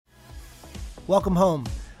Welcome home.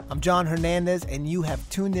 I'm John Hernandez, and you have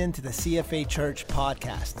tuned in to the CFA Church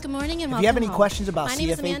podcast. Good morning and welcome. If you have any home. questions about My name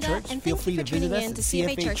is CFA Amanda, Church, and feel thank free you to for tuning visit in us to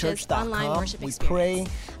at CFA Church's online cfachurch.com. worship We experience. pray I want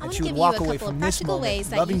that to you give would you walk a away couple from of this practical moment ways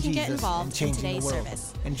that loving you can get Jesus involved and in changing today's the world.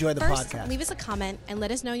 service. Enjoy the First, podcast. leave us a comment and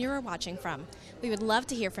let us know you're watching from. We would love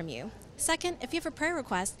to hear from you. Second, if you have a prayer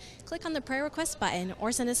request, click on the prayer request button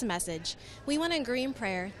or send us a message. We want to agree in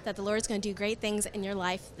prayer that the Lord is going to do great things in your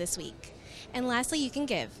life this week. And lastly, you can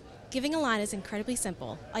give. Giving online is incredibly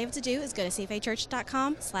simple. All you have to do is go to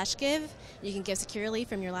cfachurch.com/give. You can give securely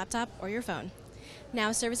from your laptop or your phone.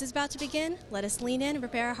 Now service is about to begin. Let us lean in and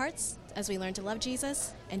prepare our hearts as we learn to love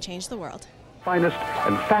Jesus and change the world. Finest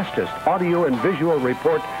and fastest audio and visual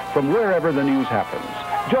report from wherever the news happens.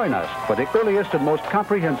 Join us for the earliest and most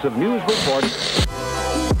comprehensive news report.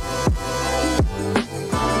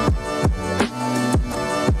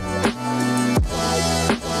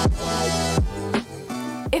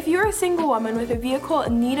 If you're a single woman with a vehicle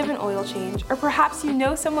in need of an oil change, or perhaps you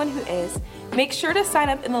know someone who is, make sure to sign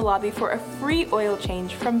up in the lobby for a free oil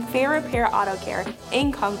change from Fair Repair Auto Care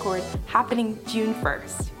in Concord, happening June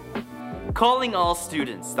 1st. Calling all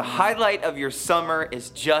students, the highlight of your summer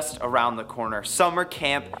is just around the corner. Summer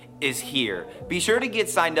camp is here. Be sure to get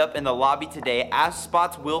signed up in the lobby today, as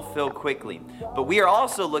spots will fill quickly. But we are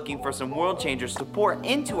also looking for some world changers to pour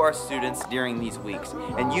into our students during these weeks,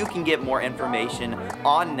 and you can get more information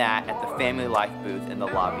on that at the Family Life booth in the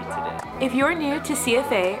lobby today. If you're new to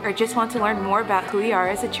CFA or just want to learn more about who we are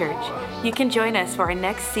as a church, you can join us for our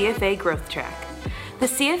next CFA Growth Track. The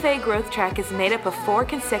CFA Growth Track is made up of 4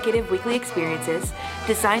 consecutive weekly experiences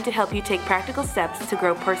designed to help you take practical steps to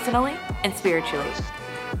grow personally and spiritually.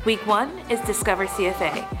 Week 1 is Discover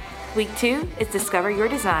CFA. Week 2 is Discover Your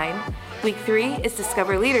Design. Week 3 is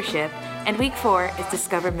Discover Leadership. And Week 4 is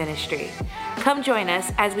Discover Ministry. Come join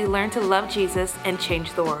us as we learn to love Jesus and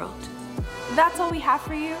change the world. That's all we have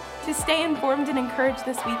for you. To stay informed and encouraged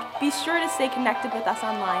this week, be sure to stay connected with us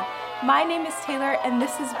online. My name is Taylor, and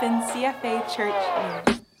this has been CFA Church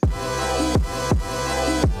News.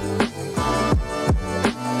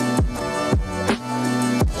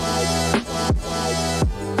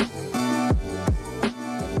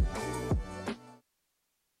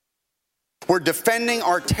 We're defending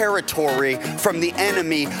our territory from the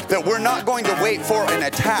enemy, that we're not going to wait for an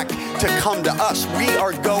attack to come to us. We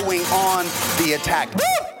are going on the attack.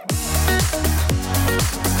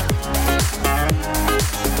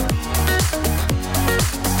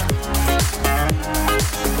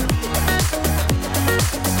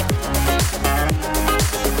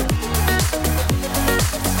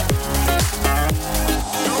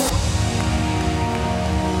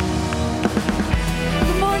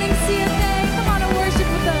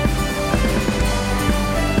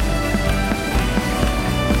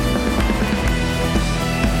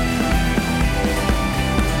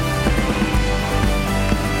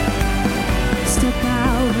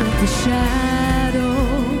 The shadow,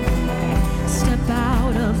 step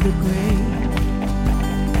out of the grave,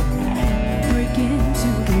 break into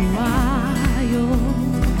the wild,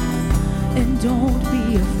 and don't be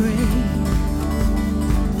afraid.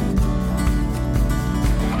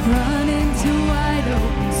 Run into wide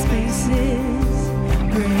open spaces,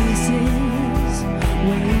 graces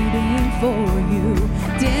waiting for you.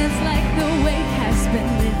 Dance like the weight has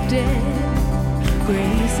been lifted,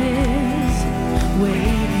 graces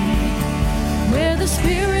waiting. Where the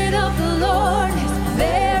Spirit of the Lord is,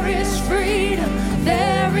 there is freedom,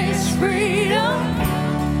 there is freedom.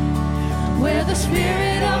 Where the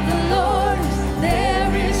Spirit of the Lord is,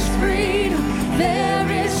 there is freedom, there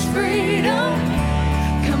is freedom.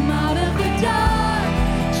 Come out of the dark,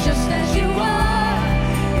 just as you are,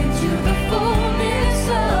 into the fullness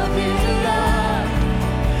of His love.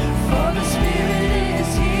 For the Spirit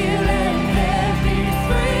is here, and there be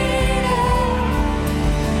freedom.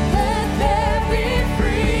 Let there be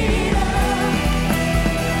freedom.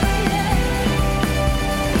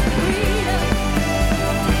 Freedom.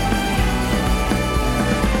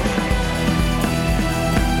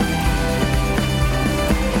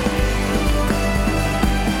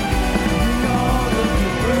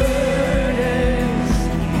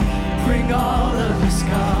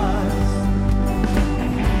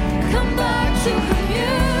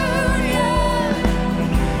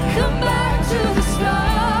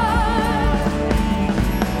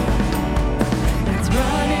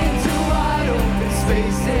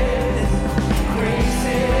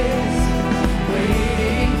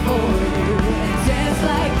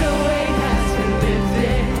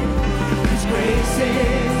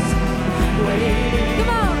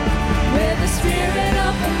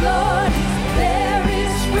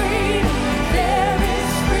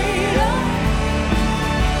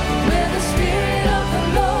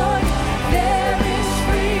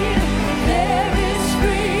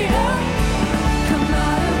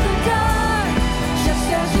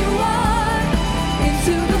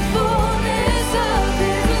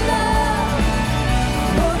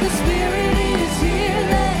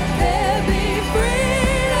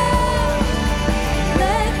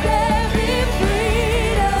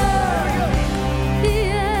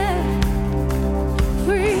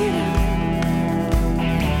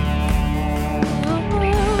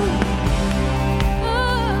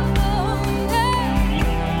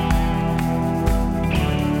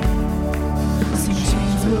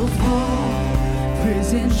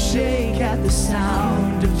 at the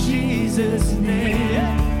sound of Jesus' name.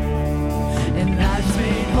 And lives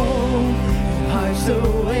made whole, hearts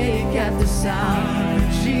awake at the sound of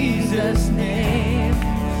Jesus' name.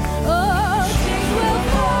 Oh, chains will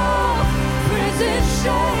fall, prisons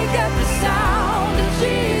shake at the sound of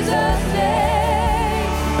Jesus' name.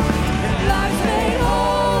 And lives made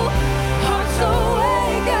whole, hearts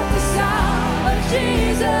awake at the sound of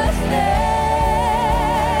Jesus' name.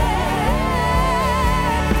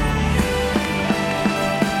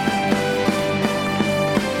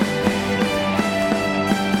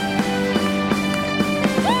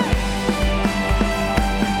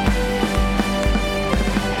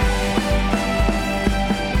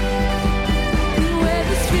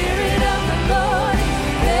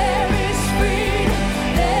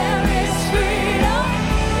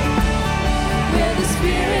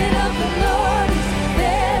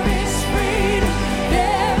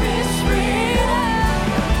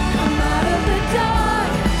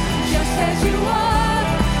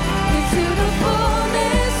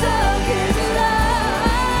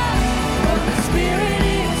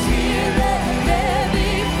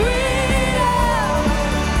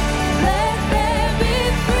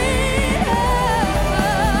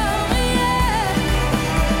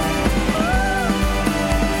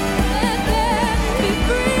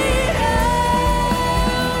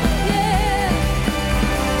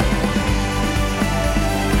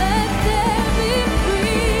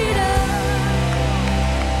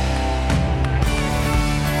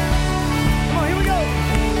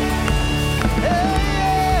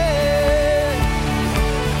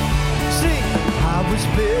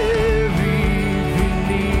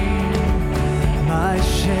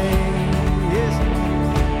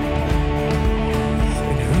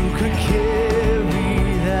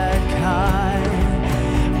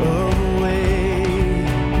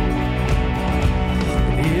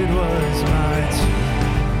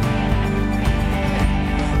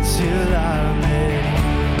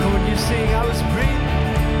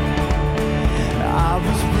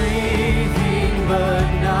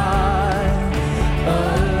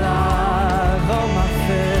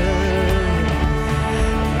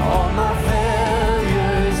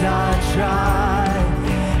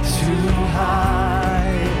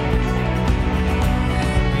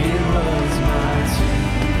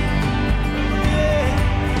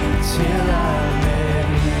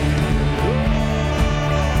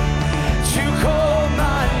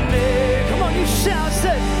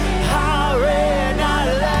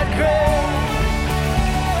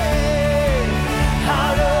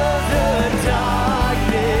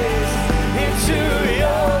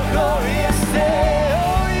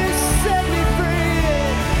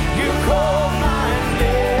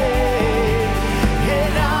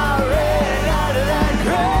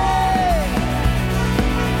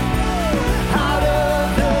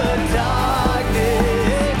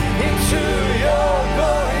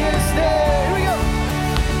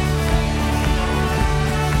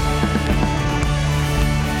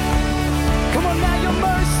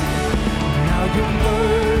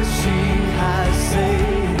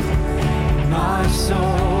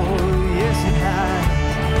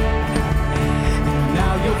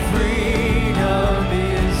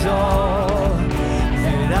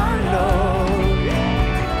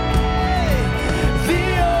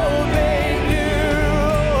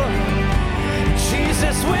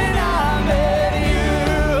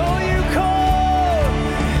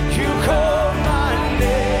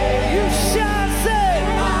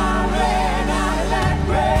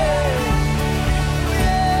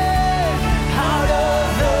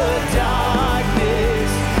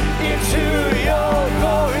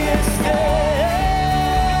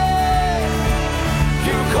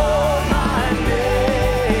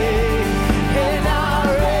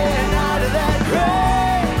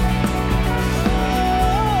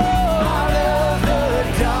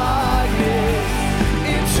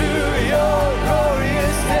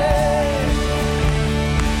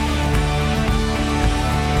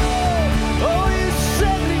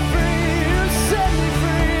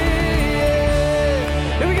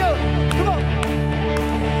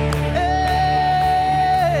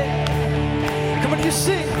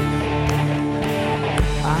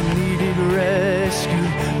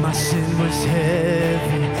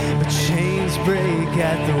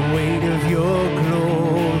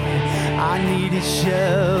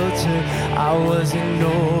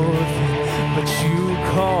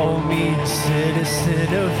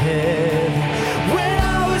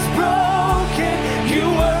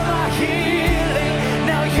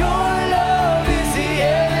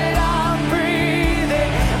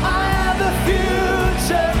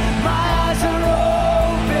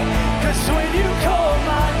 Cause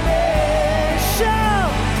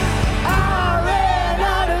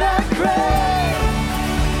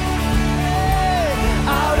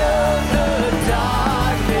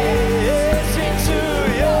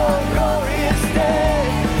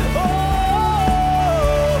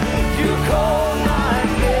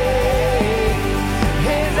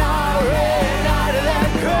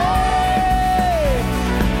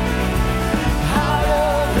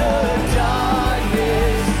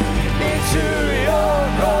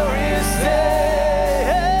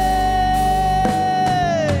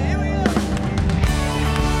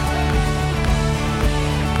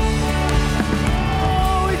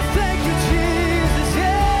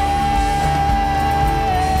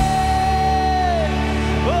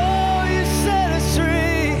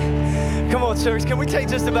church, can we take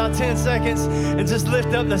just about 10 seconds and just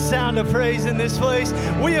lift up the sound of praise in this place?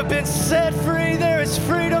 We have been set free. There is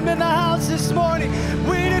freedom in the house this morning.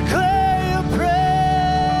 We declare your praise.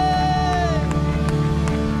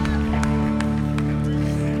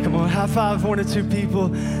 Come on, high five one or two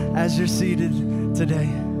people as you're seated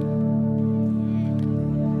today.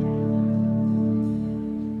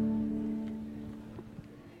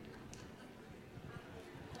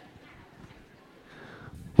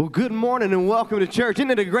 Well, good morning and welcome to church. Isn't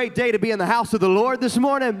it a great day to be in the house of the Lord this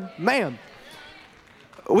morning? Man,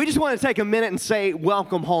 we just want to take a minute and say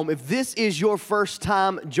welcome home. If this is your first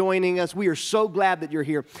time joining us, we are so glad that you're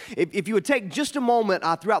here. If you would take just a moment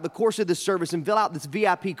throughout the course of this service and fill out this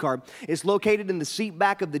VIP card. It's located in the seat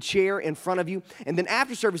back of the chair in front of you. And then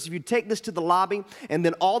after service, if you take this to the lobby and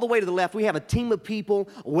then all the way to the left, we have a team of people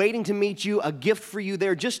waiting to meet you, a gift for you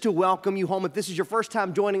there just to welcome you home. If this is your first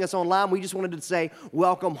time joining us online, we just wanted to say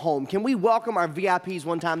welcome home. Can we welcome our VIPs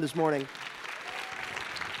one time this morning?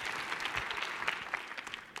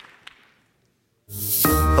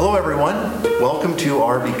 Hello everyone, welcome to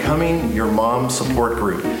our Becoming Your Mom support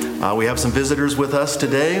group. We have some visitors with us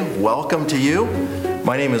today. Welcome to you.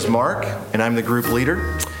 My name is Mark and I'm the group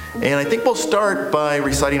leader. And I think we'll start by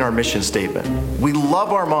reciting our mission statement. We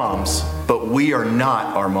love our moms, but we are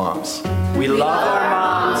not our moms. We love our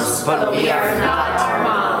moms, but we are not our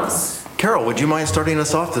moms. Carol, would you mind starting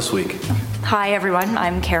us off this week? Hi everyone,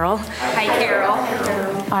 I'm Carol. Hi Carol.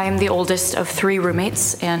 I'm the oldest of 3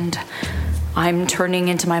 roommates and I'm turning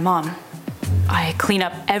into my mom. I clean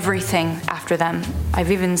up everything after them.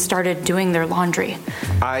 I've even started doing their laundry.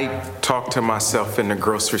 I talk to myself in the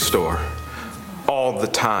grocery store all the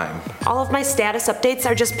time. All of my status updates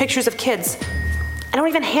are just pictures of kids. I don't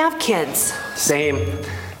even have kids. Same.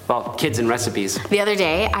 Well, kids and recipes. The other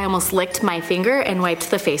day, I almost licked my finger and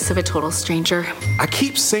wiped the face of a total stranger. I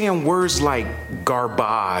keep saying words like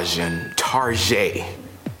garbage and target.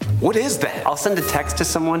 What is that? I'll send a text to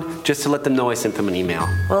someone just to let them know I sent them an email.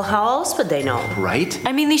 Well, how else would they know? Right?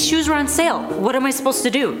 I mean, these shoes were on sale. What am I supposed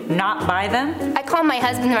to do? Not buy them? I call my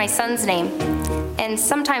husband my son's name. And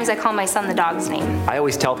sometimes I call my son the dog's name. I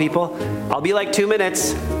always tell people, I'll be like 2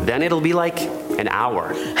 minutes, then it'll be like an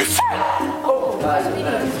hour.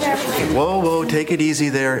 Whoa, whoa, take it easy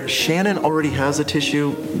there. Shannon already has a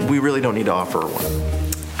tissue. We really don't need to offer her one.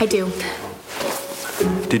 I do.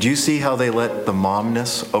 Did you see how they let the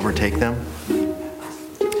momness overtake them?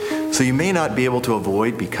 So you may not be able to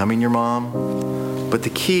avoid becoming your mom, but the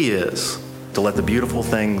key is to let the beautiful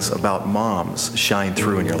things about moms shine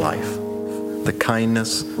through in your life. The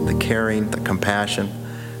kindness, the caring, the compassion,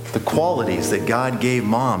 the qualities that God gave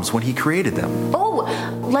moms when He created them. Oh,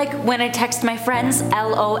 like when I text my friends,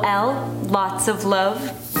 LOL, lots of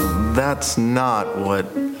love. That's not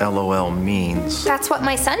what LOL means. That's what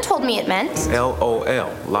my son told me it meant. LOL,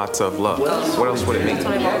 lots of love. What else would it mean? You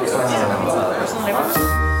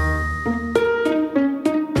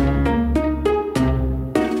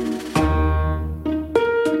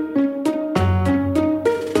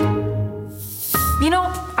know,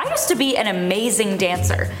 I used to be an amazing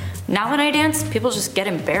dancer. Now when I dance, people just get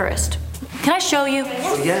embarrassed. Can I show you?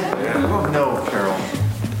 Yeah. Oh, no, Carol.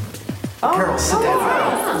 Carol, sit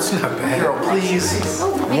down. It's not bad. Carol, please.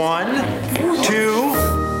 1,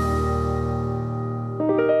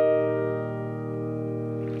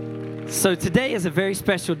 2. So today is a very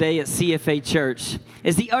special day at CFA Church.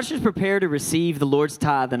 As the ushers prepare to receive the Lord's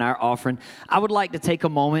tithe and our offering, I would like to take a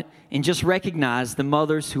moment and just recognize the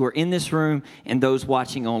mothers who are in this room and those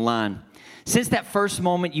watching online. Since that first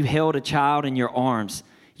moment you held a child in your arms,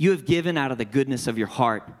 you have given out of the goodness of your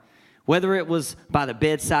heart. Whether it was by the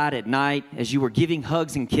bedside at night as you were giving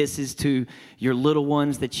hugs and kisses to your little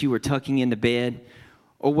ones that you were tucking into bed,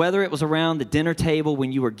 or whether it was around the dinner table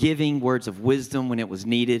when you were giving words of wisdom when it was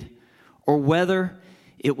needed, or whether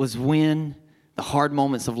it was when the hard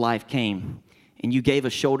moments of life came and you gave a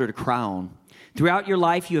shoulder to cry on. Throughout your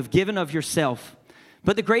life, you have given of yourself,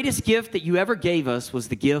 but the greatest gift that you ever gave us was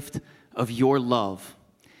the gift of your love.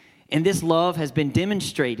 And this love has been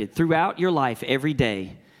demonstrated throughout your life every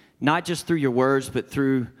day, not just through your words, but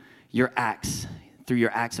through your acts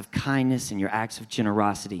of kindness and your acts of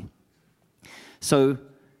generosity. So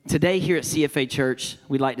today here at CFA Church,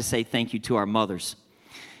 we'd like to say thank you to our mothers.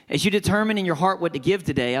 As you determine in your heart what to give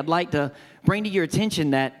today, I'd like to bring to your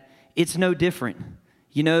attention that it's no different.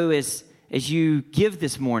 You know, as you give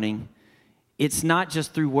this morning, it's not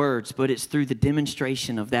just through words, but it's through the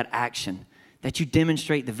demonstration of that action, that you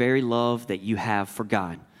demonstrate the very love that you have for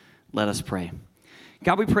God. Let us pray.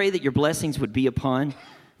 God, we pray that your blessings would be upon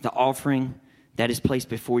the offering that is placed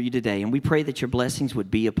before you today. And we pray that your blessings would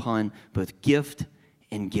be upon both gift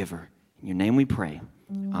and giver. In your name we pray.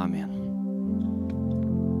 Amen.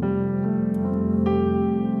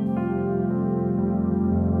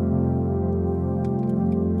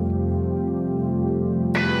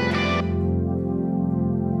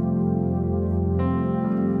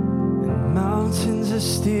 Mountains are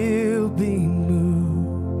still being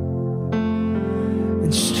moved,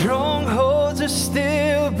 and strongholds are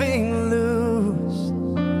still being loosed.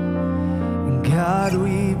 And God,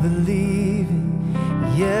 we believe it.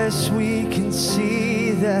 Yes, we can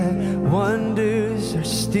see that wonders are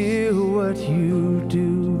still what you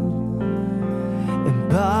do, and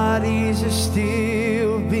bodies are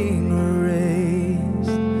still being raised,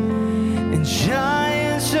 and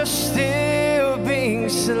giants are still being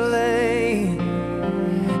slain.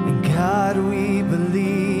 And God, we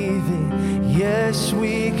believe it. Yes,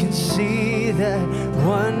 we can see that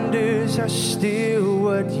wonders are still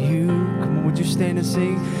what you. Come on, would you stand and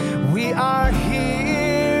sing? We are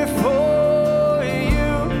here for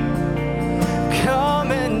you.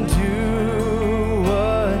 Come and do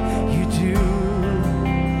what you do.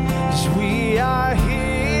 'Cause we are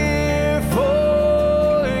here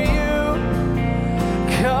for you.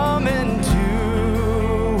 Come and do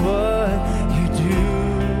what you do.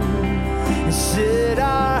 And set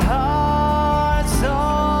our hearts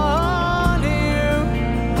on you.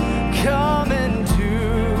 Come and do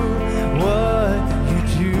what you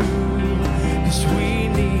do. 'Cause we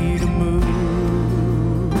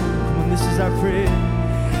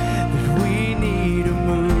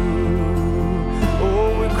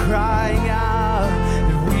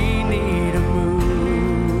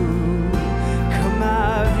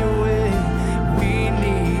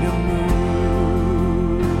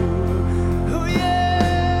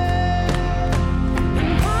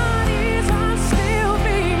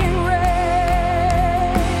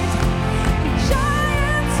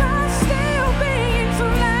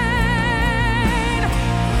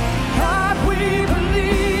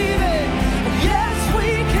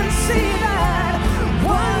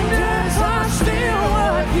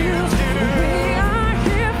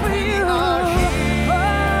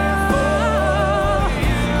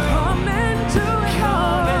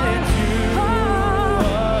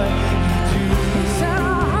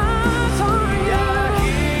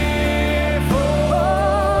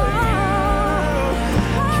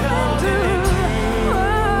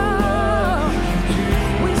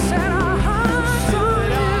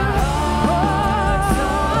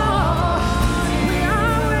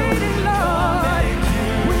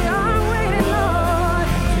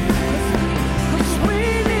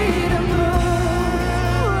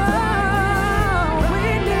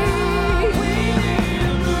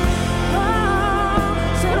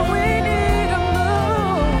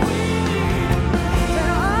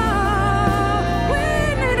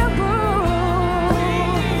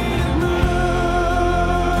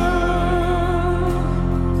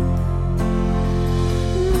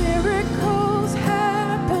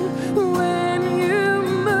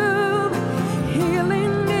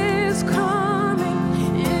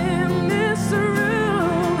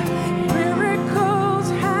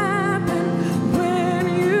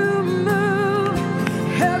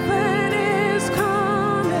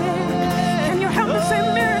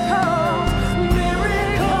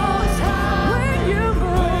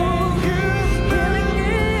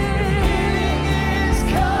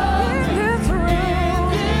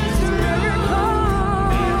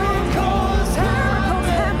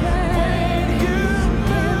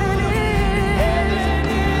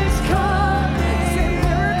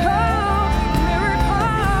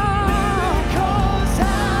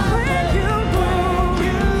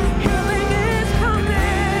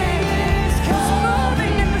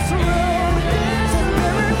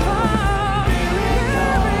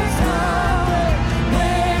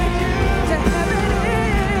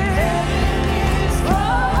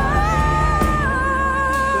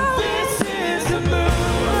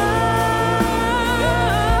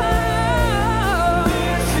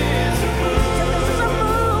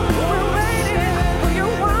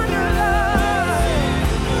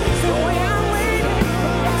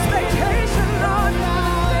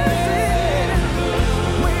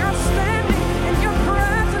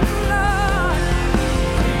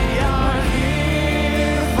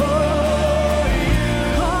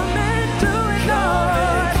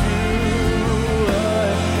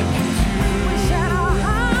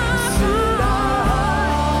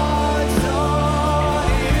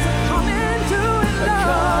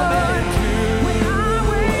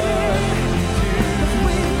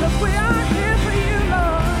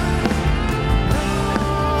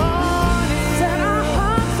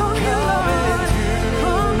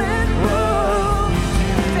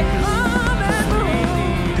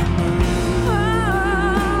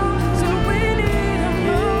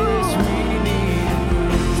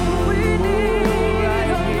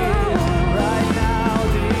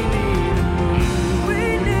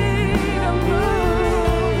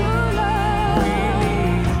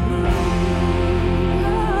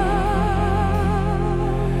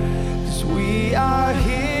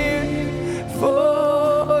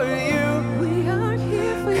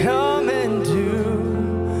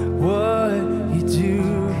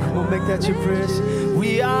about your prayers.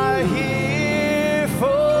 We are here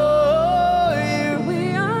for you.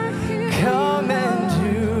 We are here. Come and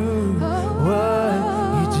do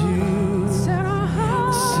what you do. Set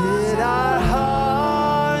our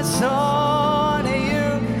hearts on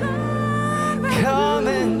you. Come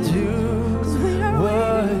and do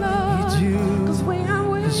what you do. 'Cause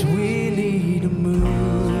we need to move.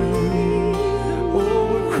 Oh,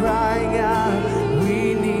 we're crying out.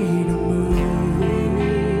 We need to move.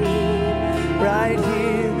 Right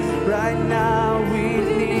here, right now, we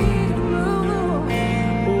need to move.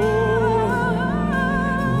 Oh,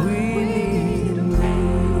 we need to move.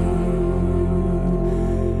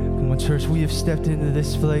 Come on, church, we have stepped into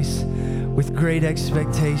this place with great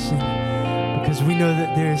expectation because we know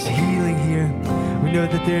that there is healing here. We know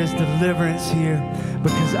that there is deliverance here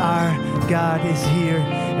because our God is here,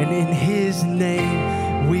 and in His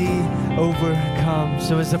name we overcome.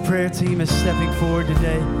 So as the prayer team is stepping forward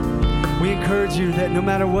today, we encourage you that no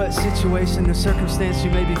matter what situation or circumstance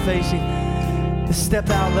you may be facing, to step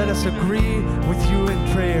out. Let us agree with you in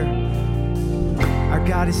prayer. Our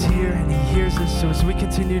God is here and He hears us. So as we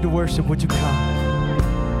continue to worship, would you come?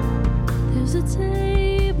 There's a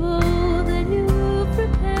table that you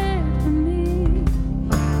prepared for me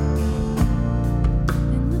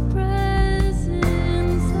in the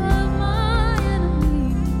presence of my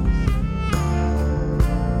enemies.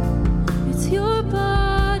 It's your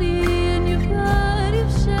body and your blood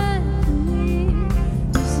you've shed for me.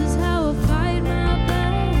 This is how I fight my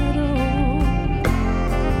battle.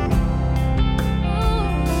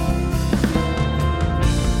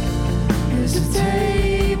 There's a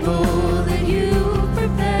table that you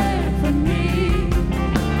Prepared for me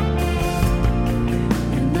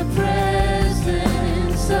in the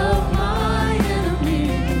presence of my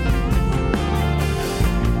enemies.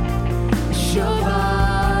 It's your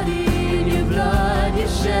body and your blood you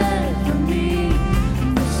shed for me.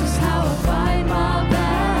 This is how I fight my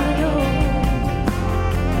battle.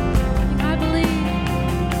 I believe,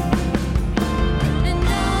 and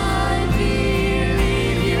I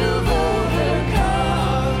believe you've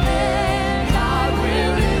overcome, and I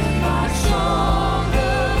will lift my song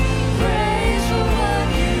of praise for what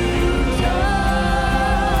you've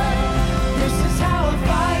done. This is how I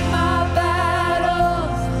fight my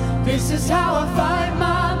battles. This is how I fight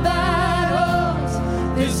my battles.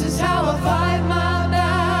 This is how I fight my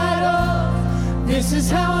battles. This is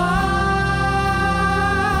how I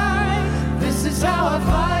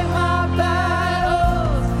fight my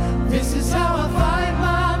battles. This is how I fight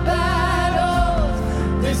my battles.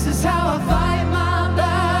 This is how I fight my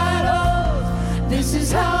battles. This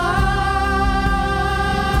is how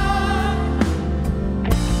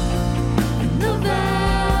in the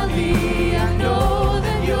valley I know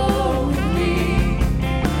that you're with me.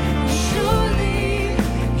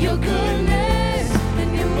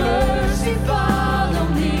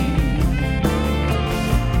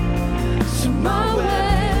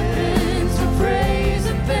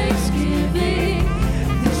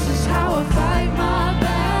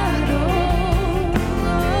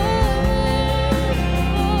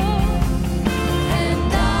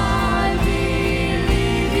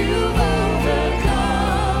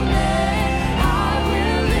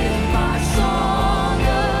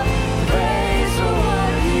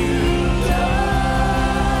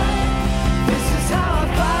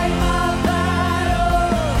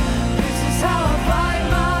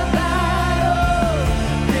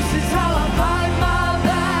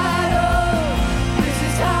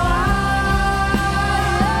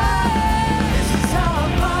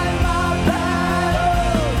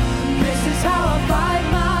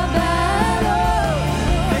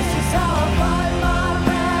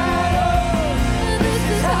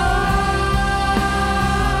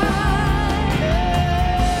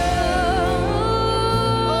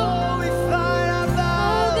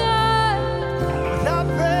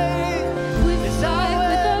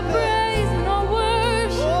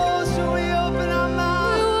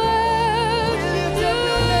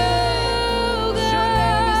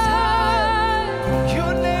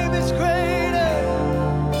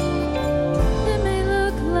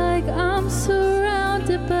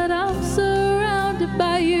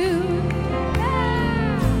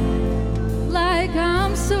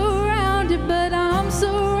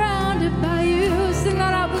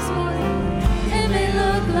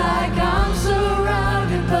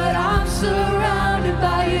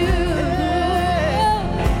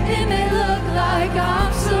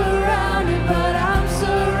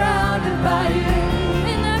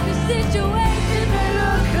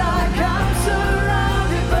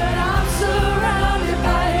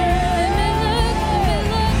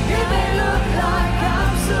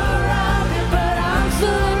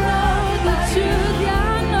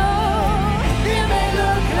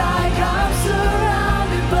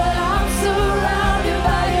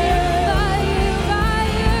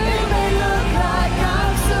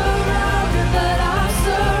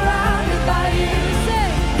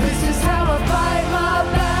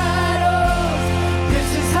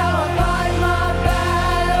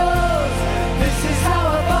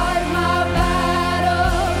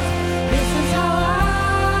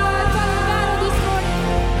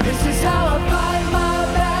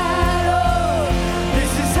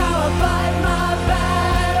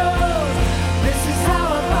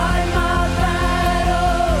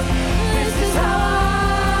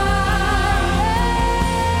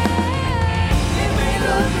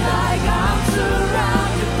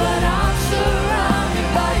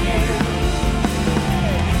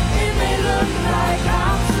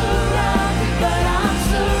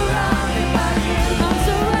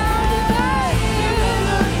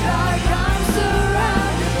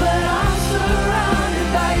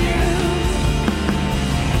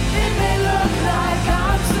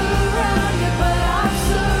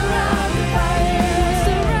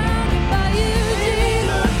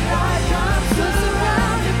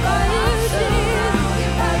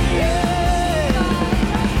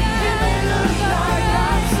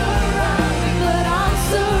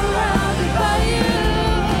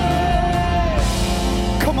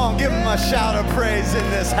 shout of praise in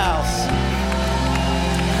this house.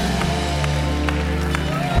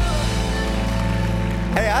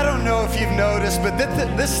 Hey, I don't know if you've noticed, but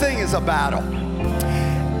this thing is a battle.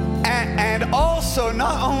 And also,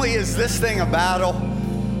 not only is this thing a battle,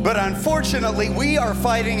 but unfortunately, we are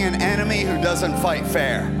fighting an enemy who doesn't fight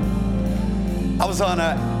fair. I was on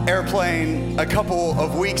an airplane a couple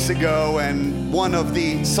of weeks ago, and one of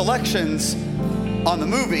the selections on the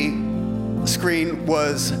movie screen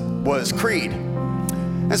was Creed.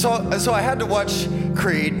 And so I had to watch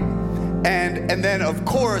Creed. And then, of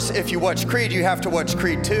course, if you watch Creed, you have to watch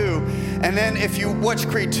Creed 2. And then if you watch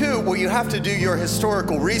Creed 2, well, you have to do your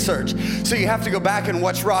historical research. So you have to go back and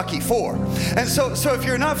watch Rocky 4. And so if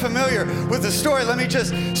you're not familiar with the story,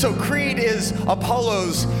 so Creed is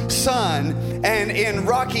Apollo's son. And in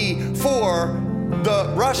Rocky 4,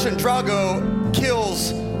 the Russian Drago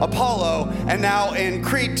kills Apollo. And now in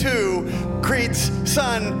Creed 2, Creed's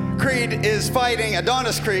son, Creed is fighting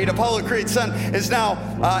Adonis Creed, Apollo Creed's son, is now,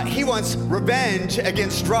 he wants revenge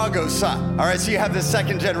against Drago's son. All right, so you have this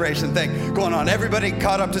second generation thing going on. Everybody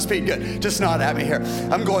caught up to speed? Good. Just nod at me here.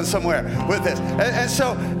 I'm going somewhere with this. And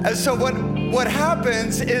so what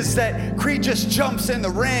happens is that Creed just jumps in the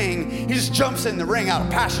ring. He just jumps in the ring out of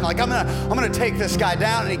passion. Like, I'm gonna take this guy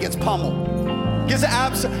down, and he gets pummeled. Gets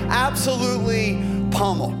absolutely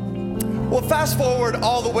pummeled. Well, fast forward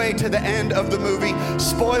all the way to the end of the movie.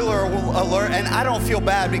 Spoiler alert, and I don't feel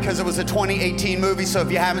bad because it was a 2018 movie, so if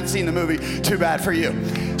you haven't seen the movie, too bad for you.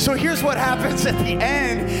 So here's what happens at the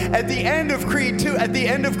end of Creed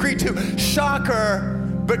 2, shocker,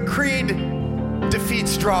 but Creed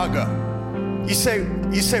defeats Drago. You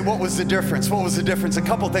say, what was the difference? What was the difference? A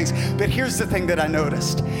couple things, but here's the thing that I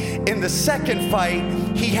noticed. In the second fight,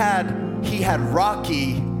 he had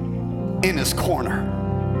Rocky in his corner.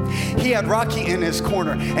 He had Rocky in his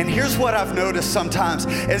corner. And here's what I've noticed sometimes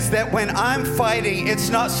is that when I'm fighting, it's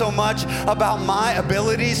not so much about my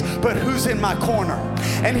abilities, but who's in my corner.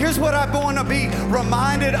 And here's what I want to be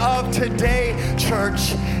reminded of today,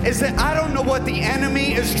 church, is that I don't know what the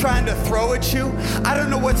enemy is trying to throw at you. I don't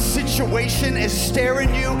know what situation is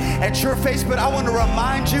staring you at your face, but I want to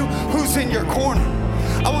remind you who's in your corner.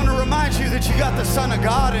 I want to remind you that you got the Son of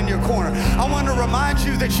God in your corner. I want to remind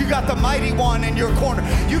you that you got the Mighty One in your corner.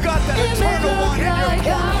 You got the Eternal One in your corner.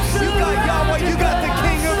 You got Yahweh. You got the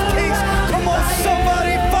King of Kings. Come on,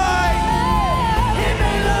 somebody fight. It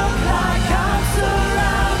may look like I'm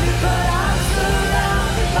surrounded, but I'm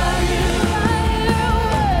surrounded by you.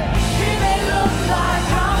 It may look like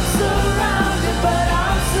I'm surrounded, but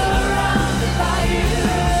I'm surrounded by you.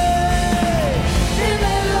 It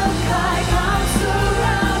may look like I'm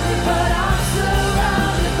surrounded, but I'm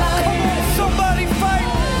surrounded by you. Come on, somebody fight.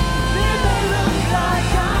 It may look like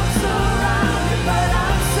I'm surrounded, but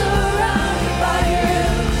I'm surrounded by you.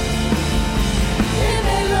 It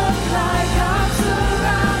may look like I'm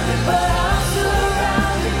surrounded, but I'm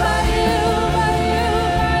surrounded by you, by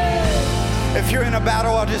you. If you're in a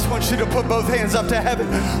battle, I just want you to put both hands up to heaven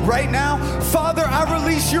right now. Father, I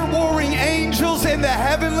release your warring angels in the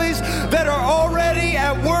heavenlies that are already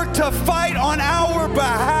at work to fight on our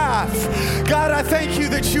behalf. God, I thank you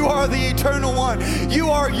that you are the Eternal One. You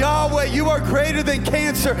are Yahweh. You are greater than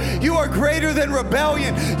cancer. You are greater than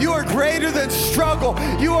rebellion. You are greater than struggle.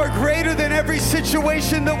 You are greater than every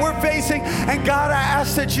situation that we're facing. And God, I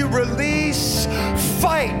ask that you release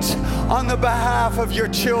fight on the behalf of your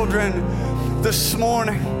children this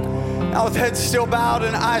morning. Now with heads still bowed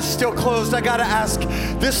and eyes still closed, I gotta ask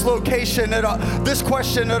this question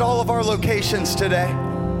at all of our locations today.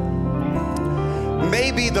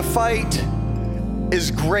 Maybe the fight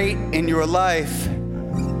is great in your life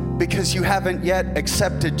because you haven't yet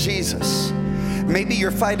accepted Jesus. Maybe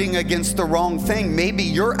you're fighting against the wrong thing. Maybe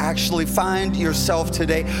you're actually find yourself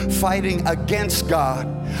today fighting against God.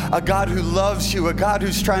 A God who loves you, a God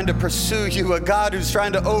who's trying to pursue you, a God who's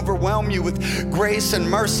trying to overwhelm you with grace and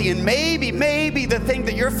mercy. And maybe the thing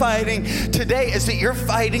that you're fighting today is that you're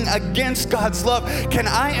fighting against God's love. Can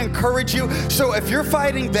I encourage you? So if you're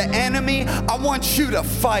fighting the enemy, I want you to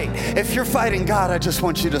fight. If you're fighting God, I just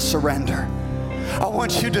want you to surrender. I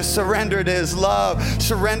want you to surrender to his love,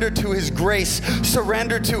 surrender to his grace,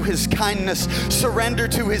 surrender to his kindness, surrender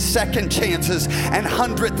to his second chances and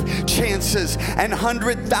 100th chances and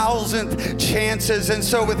 100,000th chances. And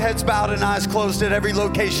so with heads bowed and eyes closed at every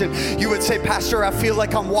location, you would say, Pastor, I feel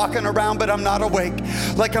like I'm walking around, but I'm not awake.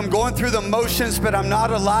 Like I'm going through the motions, but I'm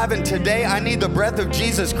not alive. And today I need the breath of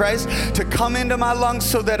Jesus Christ to come into my lungs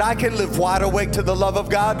so that I can live wide awake to the love of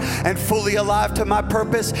God and fully alive to my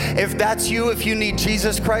purpose. If that's you, if you need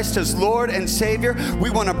Jesus Christ as Lord and Savior, we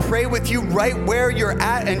want to pray with you right where you're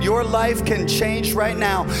at, and your life can change right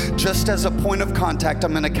now. Just as a point of contact,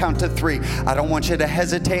 I'm going to count to 3. I don't want you to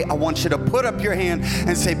hesitate. I want you to put up your hand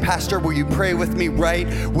and say, Pastor, will you pray with me right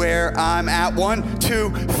where I'm at? 1, 2,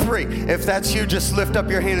 3. If that's you, just lift up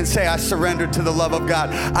your hand and say, I surrender to the love of God.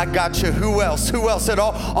 I got you. Who else? Who else at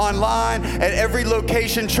all? Online, at every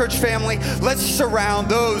location, church family, let's surround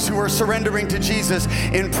those who are surrendering to Jesus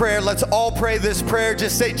in prayer. Let's all pray this prayer.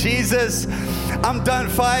 Just say, Jesus, I'm done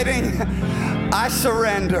fighting. I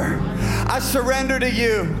surrender. I surrender to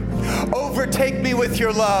you. Overtake me with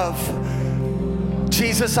your love.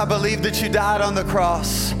 Jesus, I believe that you died on the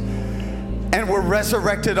cross and were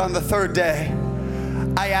resurrected on the 3rd day.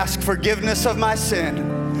 I ask forgiveness of my sin,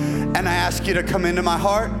 and I ask you to come into my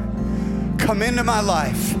heart, come into my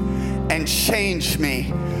life, and change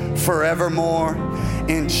me forevermore.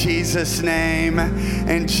 In Jesus' name,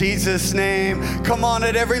 in Jesus' name. Come on,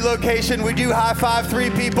 at every location, would you high five 3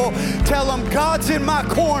 people? Tell them, God's in my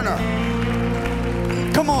corner.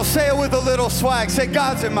 Come on, say it with a little swag. Say,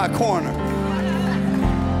 God's in my corner.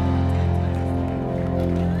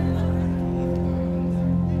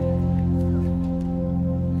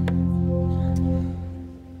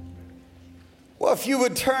 Well, if you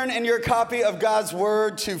would turn in your copy of God's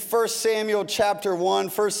Word to 1 Samuel chapter 1.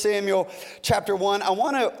 1 Samuel chapter 1. I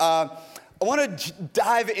want to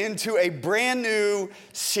dive into a brand new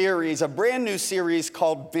series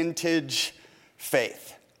called Vintage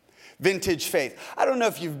Faith. Vintage faith. I don't know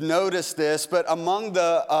if you've noticed this, but among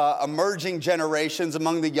the emerging generations,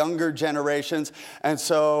 among the younger generations, and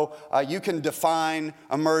so you can define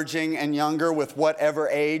emerging and younger with whatever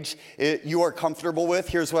age you are comfortable with.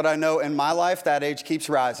 Here's what I know in my life, that age keeps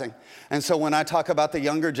rising. And so when I talk about the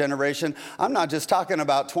younger generation, I'm not just talking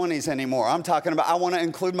about 20s anymore. I'm talking about, I want to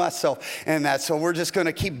include myself in that. So we're just going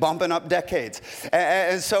to keep bumping up decades.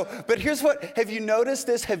 And so, but here's what, have you noticed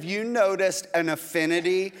this? Have you noticed an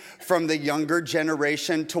affinity from the younger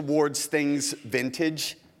generation towards things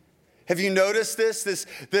vintage? Have you noticed this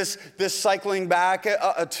cycling back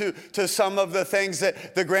to some of the things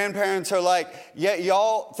that the grandparents are like, yeah,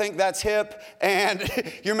 y'all think that's hip and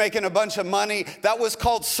you're making a bunch of money. That was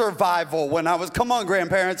called survival when I was, come on,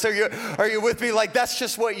 grandparents, are you with me? Like, that's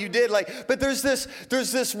just what you did. Like, but there's this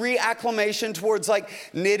reacclimation towards like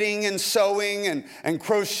knitting and sewing and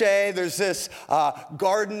crochet. There's this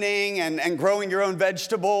gardening and growing your own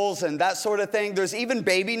vegetables and that sort of thing. There's even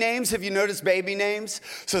baby names. Have you noticed baby names?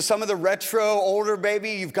 So some of the retro older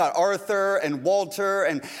baby, you've got Arthur and Walter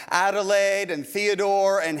and Adelaide and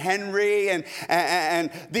Theodore and Henry and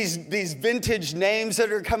these vintage names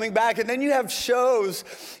that are coming back. And then you have shows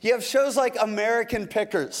like American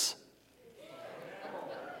Pickers.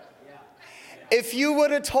 If you would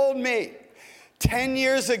have told me 10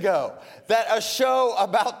 years ago that a show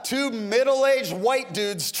about 2 middle-aged white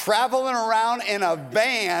dudes traveling around in a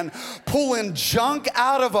van pulling junk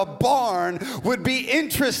out of a barn would be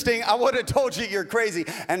interesting, I would have told you you're crazy.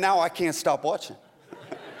 And now I can't stop watching.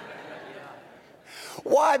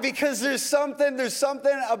 Why? Because there's something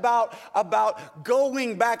about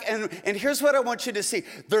going back. And here's what I want you to see.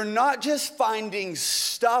 They're not just finding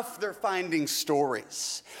stuff, they're finding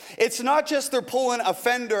stories. It's not just they're pulling a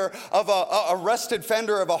rusted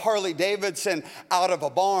fender of a Harley Davidson out of a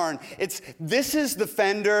barn. This is the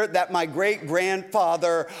fender that my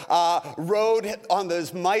great-grandfather rode on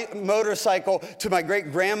this motorcycle to my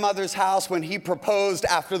great-grandmother's house when he proposed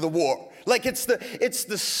after the war. Like it's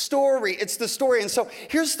the story. And so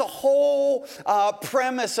here's the whole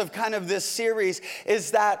premise of kind of this series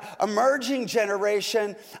is that emerging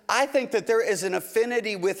generation, I think that there is an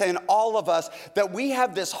affinity within all of us that we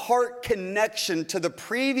have this heart connection to the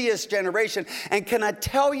previous generation. And can I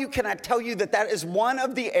tell you that is one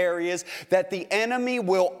of the areas that the enemy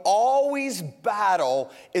will always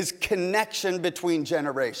battle is connection between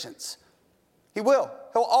generations. He will.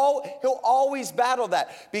 He'll always battle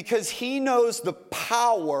that because he knows the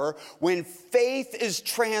power when faith is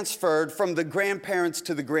transferred from the grandparents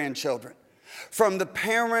to the grandchildren, from the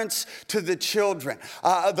parents to the children.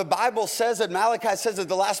 The Bible says that, Malachi says in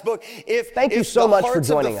the last book, Thank you so much for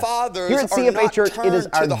joining us. Here at CFA Church, it is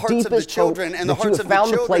our deepest hope that you have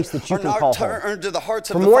found the place that you can call home.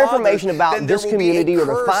 For more information about this community or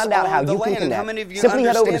to find out how you can connect, simply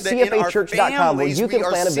head over to cfachurch.com where you can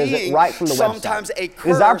plan a visit right from the website. It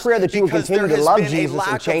is our prayer that you will continue to love Jesus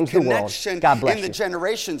and change the world. God bless you. In the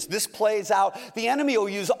generations, this plays out. The enemy will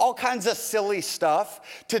use all kinds of silly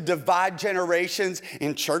stuff to divide generations. generations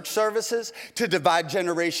in church services, to divide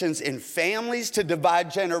generations in families, to divide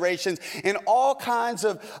generations in all kinds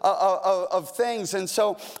of things. And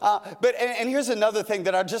so, and here's another thing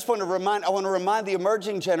that I just want to remind. I want to remind the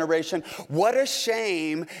emerging generation, what a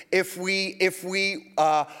shame if we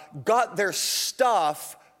got their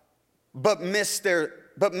stuff but missed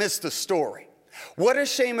the story. What a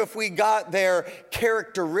shame if we got their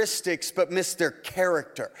characteristics but missed their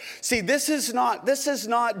character. See, this is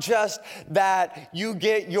not just that you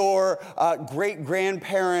get your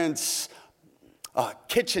great-grandparents'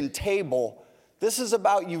 kitchen table. This is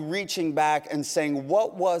about you reaching back and saying,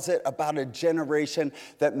 what was it about a generation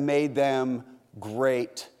that made them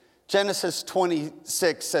great? Genesis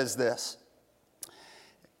 26 says this.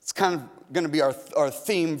 It's kind of going to be our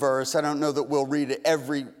theme verse. I don't know that we'll read it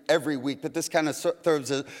every week, but this kind of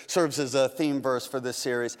serves as a theme verse for this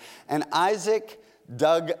series. And Isaac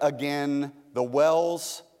dug again the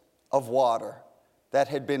wells of water that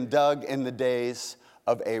had been dug in the days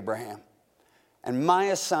of Abraham. And my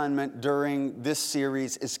assignment during this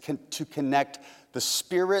series is to connect the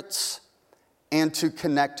spirits and to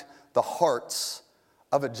connect the hearts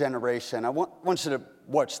of a generation. I want you to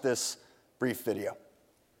watch this brief video.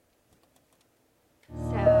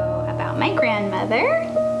 So about my grandmother,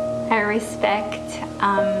 I respect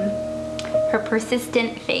her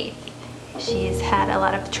persistent faith. She's had a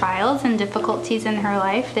lot of trials and difficulties in her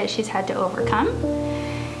life that she's had to overcome.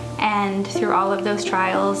 And through all of those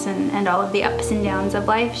trials and all of the ups and downs of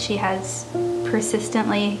life, she has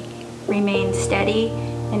persistently remained steady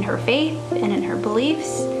in her faith and in her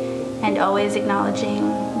beliefs, and always acknowledging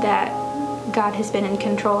that God has been in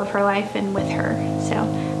control of her life and with her. So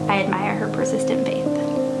I admire her persistent faith.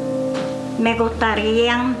 Me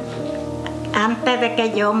gustaría, antes de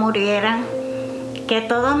que yo muriera, que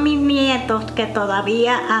todos mis nietos que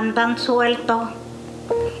todavía andan sueltos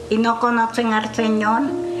y no conocen al Señor,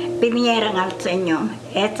 vinieran al Señor.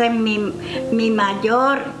 Ese es mi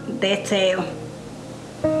mayor deseo.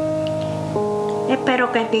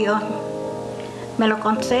 Espero que Dios me lo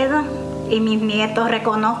conceda y mis nietos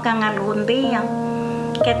reconozcan algún día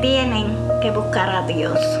que tienen que buscar a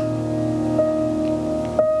Dios.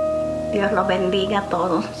 Dios los bendiga a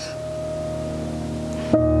todos.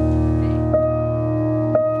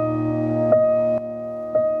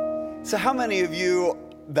 So how many of you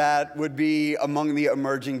that would be among the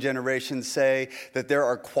emerging generation say that there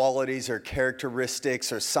are qualities or characteristics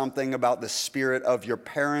or something about the spirit of your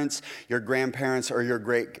parents, your grandparents, or your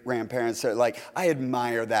great-grandparents that like, I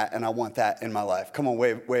admire that and I want that in my life? Come on,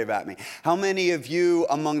 wave at me. How many of you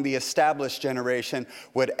among the established generation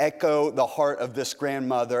would echo the heart of this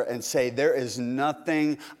grandmother and say, there is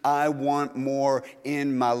nothing I want more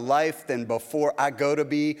in my life than before I go to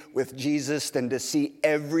be with Jesus than to see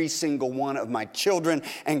every single one of my children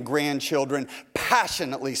and grandchildren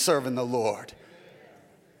passionately serving the Lord?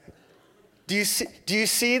 Do you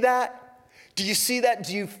see that? Do you see that?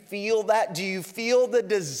 Do you feel that? Do you feel the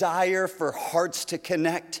desire for hearts to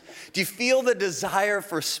connect? Do you feel the desire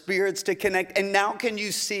for spirits to connect? And now can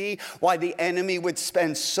you see why the enemy would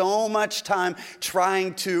spend so much time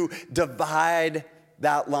trying to divide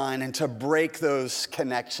that line and to break those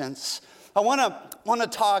connections? I want to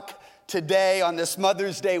talk today on this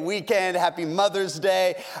Mother's Day weekend. Happy Mother's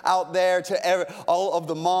Day out there to all of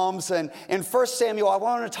the moms. And in 1 Samuel, I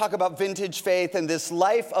want to talk about vintage faith and this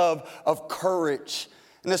life of courage,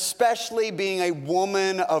 and especially being a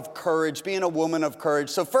woman of courage,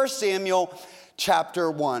 So 1 Samuel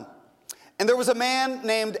chapter 1. And there was a man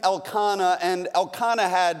named Elkanah, and Elkanah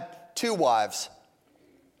had 2 wives.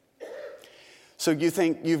 So you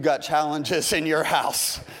think you've got challenges in your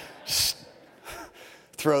house.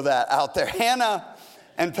 Throw that out there. Hannah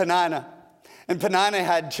and Peninnah. And Peninnah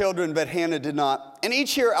had children, but Hannah did not. And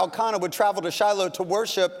each year Elkanah would travel to Shiloh to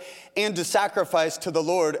worship and to sacrifice to the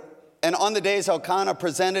Lord. And on the days Elkanah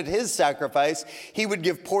presented his sacrifice, he would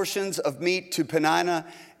give portions of meat to Peninnah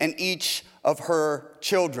and each of her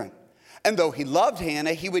children. And though he loved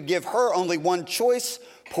Hannah, he would give her only one choice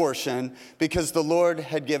portion because the Lord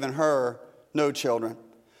had given her no children.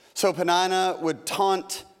 So Peninnah would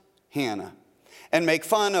taunt Hannah and make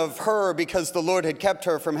fun of her because the Lord had kept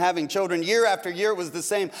her from having children. Year after year, it was the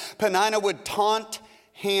same. Peninnah would taunt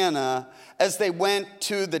Hannah as they went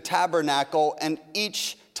to the tabernacle, and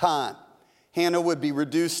each time, Hannah would be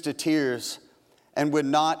reduced to tears and would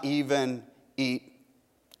not even eat.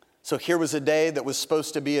 So here was a day that was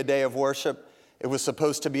supposed to be a day of worship. It was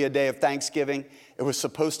supposed to be a day of thanksgiving. It was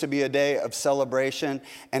supposed to be a day of celebration,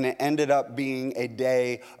 and it ended up being a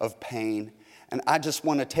day of pain. And I just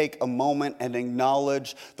want to take a moment and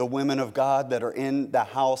acknowledge the women of God that are in the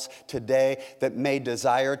house today that may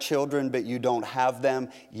desire children, but you don't have them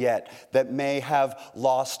yet, that may have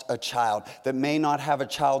lost a child, that may not have a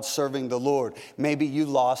child serving the Lord. Maybe you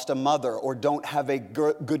lost a mother or don't have a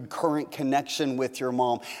good current connection with your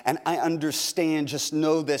mom. And I understand, just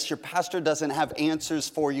know this, your pastor doesn't have answers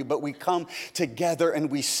for you, but we come together and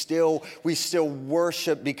we still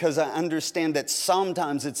worship, because I understand that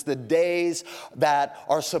sometimes it's the days that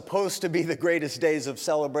are supposed to be the greatest days of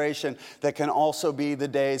celebration that can also be the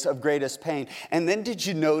days of greatest pain. And then did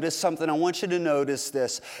you notice something? I want you to notice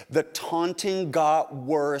this. The taunting got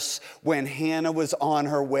worse when Hannah was on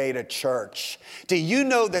her way to church. Do you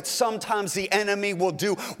know that sometimes the enemy will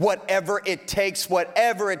do whatever it takes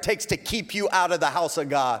to keep you out of the house of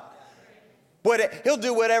God? He'll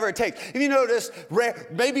do whatever it takes. If you notice,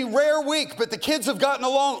 maybe rare week, but the kids have gotten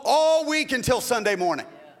along all week until Sunday morning.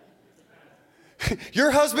 Your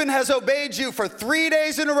husband has obeyed you for 3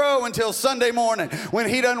 days in a row until Sunday morning, when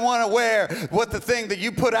he doesn't want to wear the thing that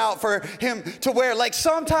you put out for him to wear. Like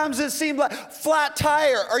sometimes it seems like flat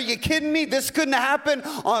tire. Are you kidding me? This couldn't happen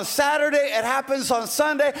on Saturday. It happens on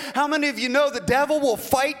Sunday. How many of you know the devil will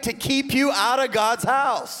fight to keep you out of God's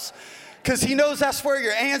house? Because he knows that's where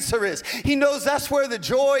your answer is. He knows that's where the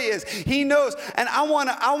joy is. He knows. And I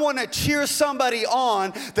want to cheer somebody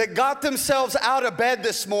on that got themselves out of bed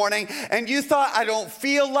this morning and you thought, I don't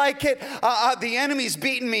feel like it. The enemy's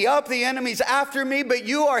beating me up. The enemy's after me. But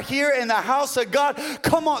you are here in the house of God.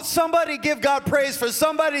 Come on, somebody give God praise for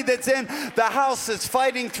somebody that's in the house that's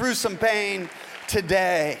fighting through some pain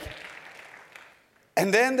today.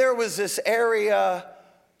 And then there was this area.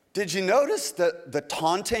 Did you notice the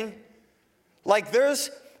taunting? Like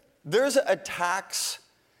there's attacks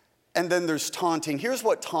and then there's taunting. Here's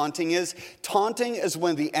what taunting is. Taunting is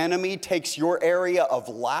when the enemy takes your area of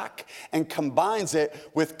lack and combines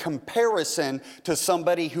it with comparison to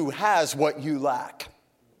somebody who has what you lack.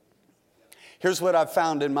 Here's what I've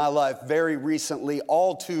found in my life very recently,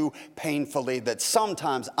 all too painfully, that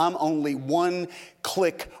sometimes I'm only one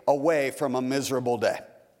click away from a miserable day.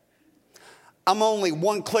 I'm only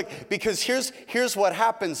one click, because here's what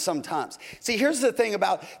happens sometimes. See, here's the thing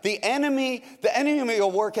about the enemy. The enemy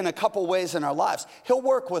will work in a couple ways in our lives. He'll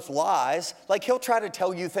work with lies, like he'll try to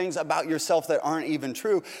tell you things about yourself that aren't even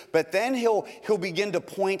true, but then he'll begin to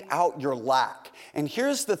point out your lack. And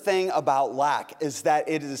here's the thing about lack, is that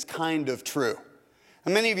it is kind of true.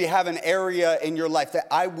 And many of you have an area in your life that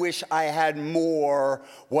I wish I had more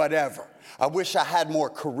whatever. I wish I had more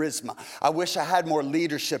charisma. I wish I had more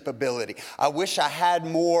leadership ability. I wish I had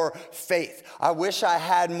more faith. I wish I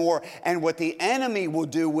had more. And what the enemy will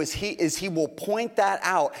do is he will point that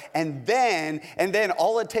out. And then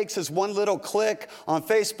all it takes is one little click on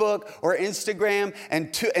Facebook or Instagram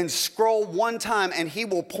and scroll one time, and he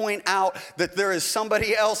will point out that there is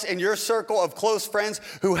somebody else in your circle of close friends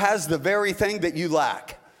who has the very thing that you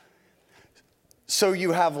lack. So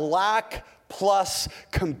you have lack plus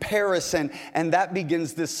comparison, and that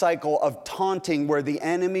begins this cycle of taunting where the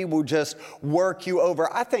enemy will just work you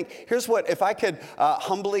over. I think, here's what, if I could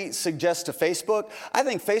humbly suggest to Facebook, I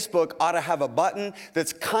think Facebook ought to have a button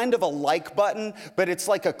that's kind of a like button, but it's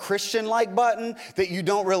like a Christian like button that you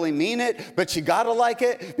don't really mean it, but you gotta like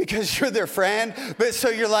it because you're their friend. But so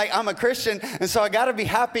you're like, I'm a Christian, and so I gotta be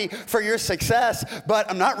happy for your success,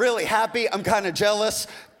 but I'm not really happy, I'm kind of jealous.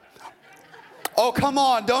 Oh, come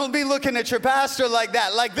on, don't be looking at your pastor like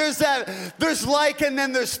that. Like there's like and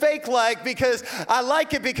then there's fake like, because I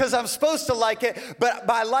like it because I'm supposed to like it, but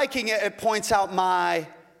by liking it, it points out my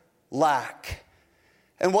lack.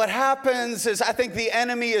 And what happens is I think the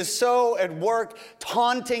enemy is so at work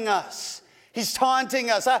taunting us. He's taunting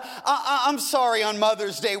us. I'm sorry on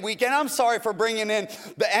Mother's Day weekend. I'm sorry for bringing in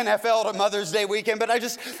the NFL to Mother's Day weekend, but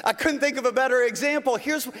I couldn't think of a better example.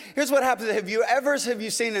 Here's what happens. Have you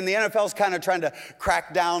seen, and the NFL's kind of trying to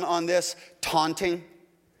crack down on this, taunting?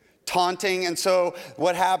 And so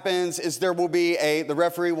what happens is the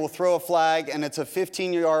referee will throw a flag, and it's a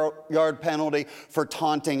 15-yard penalty for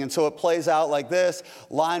taunting. And so it plays out like this.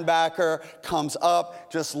 Linebacker comes up,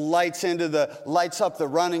 just lights up the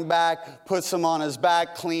running back, puts him on his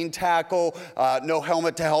back, clean tackle, no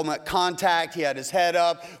helmet-to-helmet contact. He had his head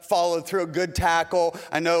up, followed through a good tackle.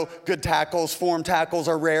 I know good tackles, form tackles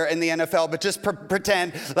are rare in the NFL, but just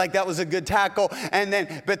pretend like that was a good tackle.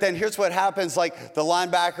 But then here's what happens, like the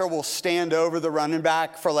linebacker will stand over the running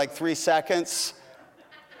back for like 3 seconds.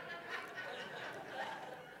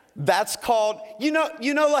 That's called, you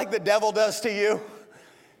know like the devil does to you?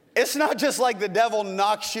 It's not just like the devil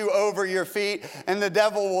knocks you over your feet and the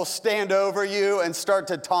devil will stand over you and start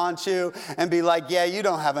to taunt you and be like, yeah, you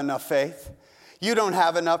don't have enough faith. You don't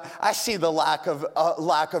have enough. I see the lack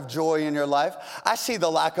of joy in your life. I see the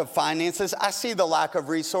lack of finances. I see the lack of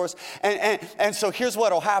resource. And so here's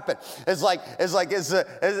what will happen.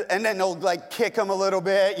 And then they'll like kick him a little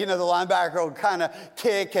bit. You know, the linebacker will kind of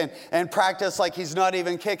kick and practice like he's not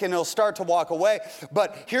even kicking. He'll start to walk away.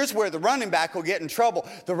 But here's where the running back will get in trouble.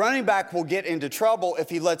 The running back will get into trouble if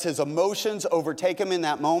he lets his emotions overtake him in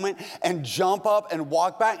that moment and jump up and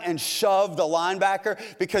walk back and shove the linebacker,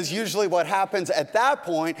 because usually what happens at that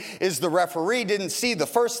point is the referee didn't see the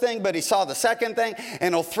first thing, but he saw the second thing,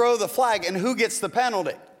 and he'll throw the flag. And who gets the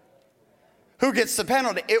penalty? Who gets the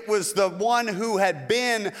penalty? It was the one who had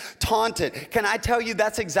been taunted. Can I tell you,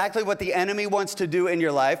 that's exactly what the enemy wants to do in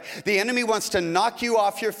your life. The enemy wants to knock you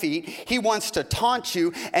off your feet. He wants to taunt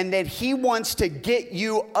you, and then he wants to get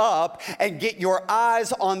you up and get your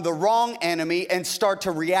eyes on the wrong enemy and start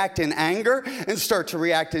to react in anger and start to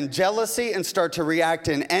react in jealousy and start to react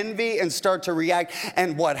in envy and start to react.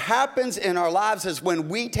 And what happens in our lives is when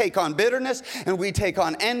we take on bitterness and we take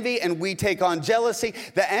on envy and we take on jealousy,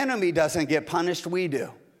 the enemy doesn't get punished, we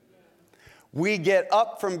do. We get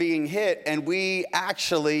up from being hit and we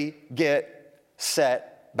actually get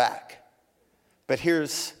set back. But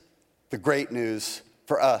here's the great news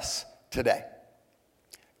for us today.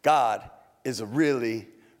 God is a really,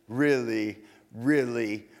 really,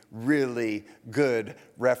 really, really good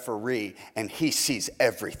referee, and he sees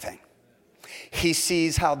everything. He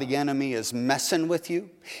sees how the enemy is messing with you.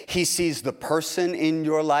 He sees the person in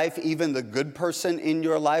your life, even the good person in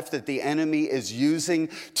your life that the enemy is using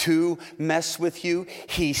to mess with you.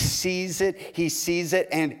 He sees it. He sees it.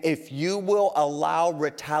 And if you will allow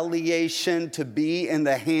retaliation to be in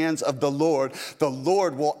the hands of the Lord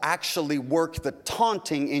will actually work the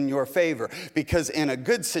taunting in your favor. Because in a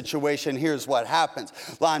good situation, here's what happens.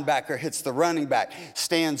 Linebacker hits the running back,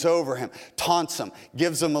 stands over him, taunts him,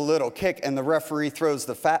 gives him a little kick, and the referee throws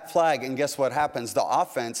the flag. And guess what happens? The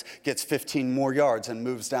offense gets 15 more yards and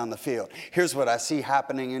moves down the field. Here's what I see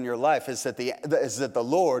happening in your life is that the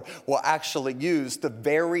Lord will actually use the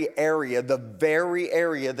very area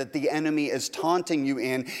that the enemy is taunting you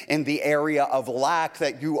in the area of lack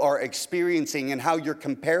that you are experiencing and how you're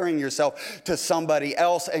comparing yourself to somebody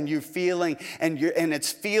else, and you're feeling and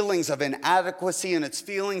it's feelings of inadequacy and it's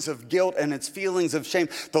feelings of guilt and it's feelings of shame.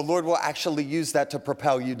 The Lord will actually use that to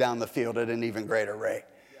propel you down the field at an even greater rate.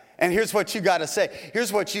 And here's what you got to say.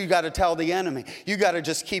 Here's what you got to tell the enemy. You got to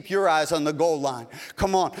just keep your eyes on the goal line.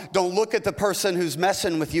 Come on. Don't look at the person who's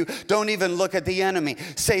messing with you. Don't even look at the enemy.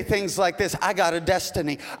 Say things like this. I got a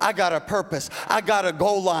destiny. I got a purpose. I got a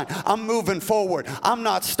goal line. I'm moving forward. I'm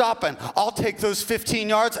not stopping. I'll take those 15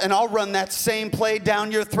 yards and I'll run that same play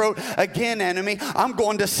down your throat again, enemy. I'm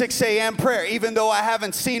going to 6 a.m. prayer, even though I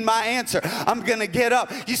haven't seen my answer. I'm going to get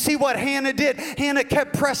up. You see what Hannah did? Hannah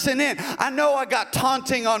kept pressing in. I know I got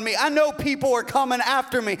taunting on me. I know people are coming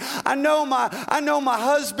after me. I know my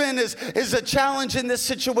husband is a challenge in this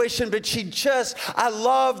situation, but I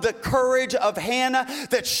love the courage of Hannah,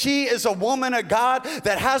 that she is a woman of God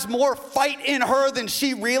that has more fight in her than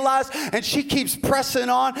she realized, and she keeps pressing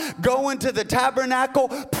on, going to the tabernacle,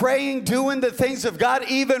 praying, doing the things of God,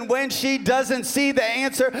 even when she doesn't see the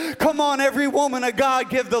answer. Come on, every woman of God,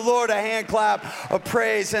 give the Lord a hand clap of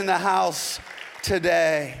praise in the house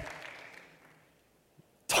today.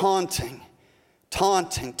 Taunting.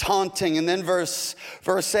 And then verse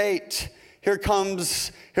 8, here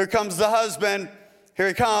comes the husband. Here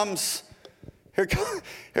he comes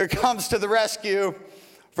to the rescue.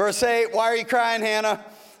 Verse 8, why are you crying, Hannah?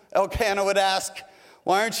 Elkanah would ask,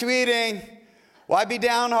 why aren't you eating? Why be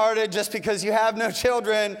downhearted just because you have no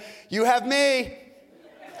children? You have me.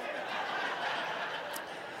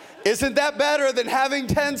 Isn't that better than having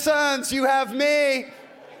 10 sons? You have me.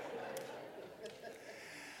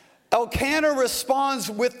 Elkanah responds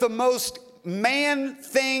with the most man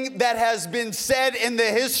thing that has been said in the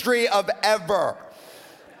history of ever.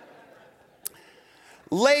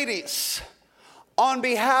 Ladies, on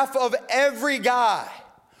behalf of every guy,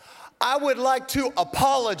 I would like to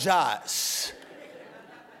apologize.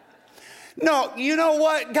 No, you know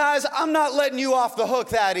what, guys? I'm not letting you off the hook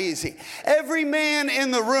that easy. Every man in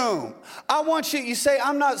the room, I want you say,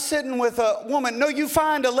 I'm not sitting with a woman. No, you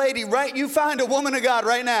find a lady, right? You find a woman of God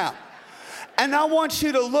right now. And I want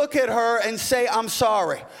you to look at her and say, I'm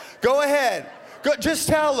sorry. Go ahead. Just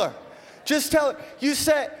tell her. Just tell her. You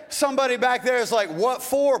said, somebody back there is like, what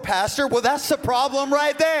for, Pastor? Well, that's the problem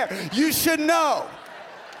right there. You should know.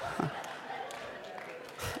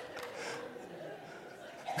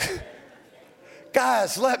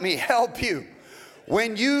 Guys, let me help you.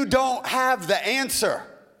 When you don't have the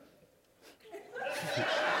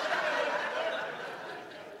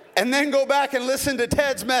and then go back and listen to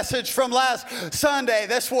Ted's message from last Sunday.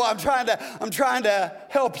 That's what I'm trying to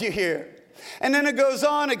help you here. And then it goes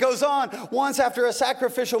on. Once after a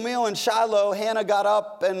sacrificial meal in Shiloh, Hannah got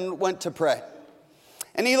up and went to pray.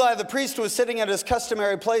 And Eli the priest was sitting at his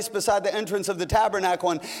customary place beside the entrance of the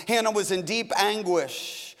tabernacle, and Hannah was in deep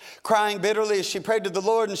anguish, crying bitterly as she prayed to the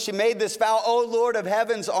Lord. And she made this vow: O Lord of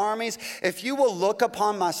heaven's armies, if you will look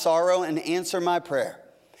upon my sorrow and answer my prayer,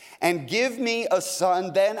 and give me a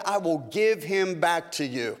son, then I will give him back to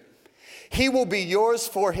you. He will be yours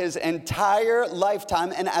for his entire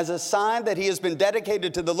lifetime, and as a sign that he has been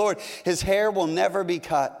dedicated to the Lord, his hair will never be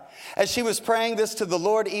cut. As she was praying this to the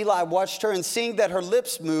Lord, Eli watched her, and seeing that her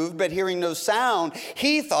lips moved, but hearing no sound,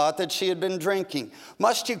 he thought that she had been drinking.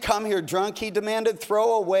 Must you come here drunk? He demanded.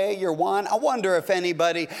 Throw away your wine. I wonder if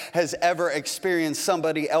anybody has ever experienced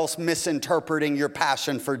somebody else misinterpreting your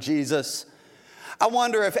passion for Jesus. I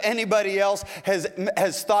wonder if anybody else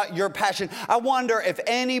has thought your passion. I wonder if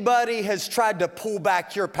anybody has tried to pull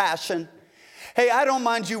back your passion. Hey, I don't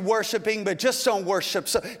mind you worshiping, but just don't worship.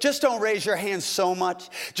 So just don't raise your hands so much.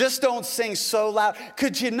 Just don't sing so loud.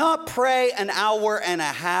 Could you not pray an hour and a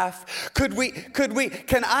half?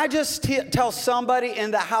 Can I just tell somebody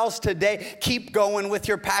in the house today, keep going with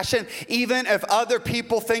your passion. Even if other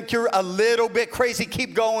people think you're a little bit crazy,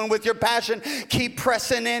 keep going with your passion. Keep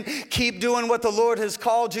pressing in. Keep doing what the Lord has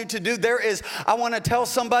called you to do. I want to tell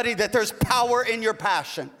somebody that there's power in your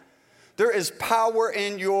passion. There is power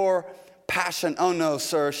in your passion. Oh no,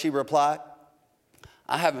 sir, she replied.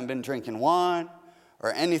 I haven't been drinking wine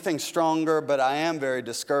or anything stronger, but I am very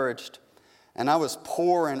discouraged. And I was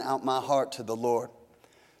pouring out my heart to the Lord.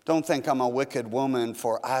 Don't think I'm a wicked woman,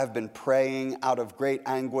 for I have been praying out of great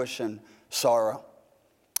anguish and sorrow.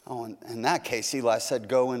 Oh, in that case, Eli said,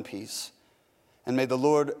 go in peace. And may the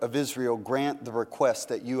Lord of Israel grant the request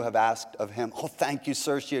that you have asked of him. Oh, thank you,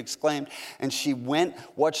 sir, she exclaimed. And she went,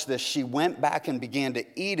 watch this, she went back and began to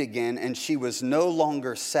eat again, and she was no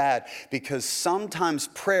longer sad, because sometimes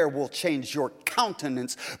prayer will change your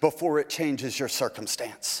countenance before it changes your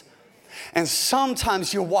circumstance. And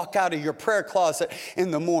sometimes you'll walk out of your prayer closet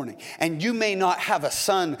in the morning, and you may not have a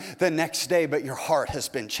son the next day, but your heart has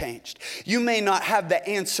been changed. You may not have the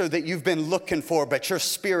answer that you've been looking for, but your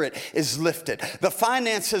spirit is lifted. The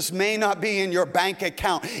finances may not be in your bank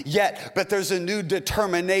account yet, but there's a new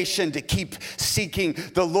determination to keep seeking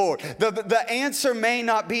the Lord. The answer may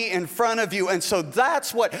not be in front of you, and so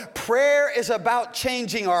that's what prayer is about: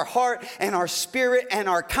 changing our heart and our spirit and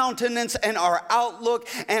our countenance and our outlook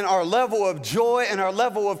and our level of joy and our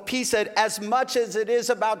level of peace, as much as it is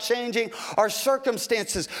about changing our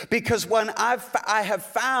circumstances. Because when I have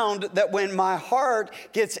found that when my heart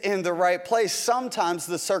gets in the right place, sometimes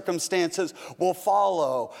the circumstances will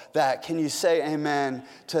follow that. Can you say amen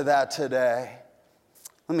to that today?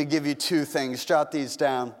 Let me give you two things. Jot these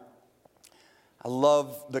down. I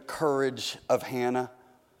love the courage of Hannah.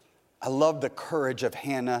 I love the courage of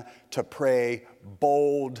Hannah to pray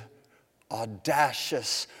bold,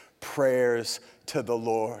 audacious prayers to the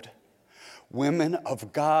Lord. Women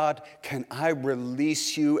of God, can I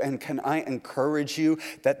release you and can I encourage you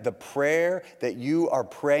that the prayer that you are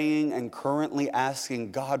praying and currently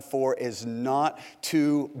asking God for is not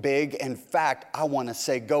too big. In fact, I want to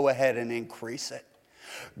say, go ahead and increase it.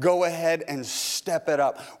 Go ahead and step it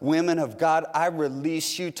up. Women of God, I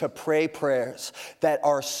release you to pray prayers that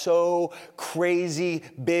are so crazy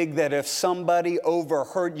big that if somebody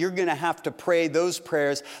overheard, you're going to have to pray those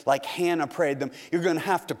prayers like Hannah prayed them. You're going to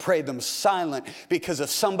have to pray them silent, because if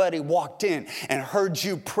somebody walked in and heard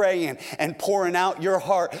you praying and pouring out your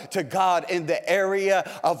heart to God in the area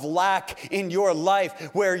of lack in your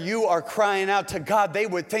life where you are crying out to God, they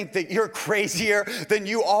would think that you're crazier than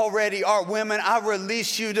you already are. Women, I release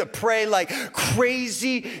you to pray like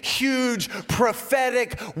crazy, huge,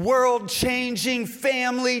 prophetic, world-changing,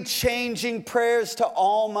 family-changing prayers to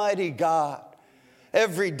Almighty God.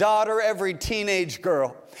 Every daughter, every teenage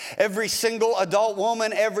girl, every single adult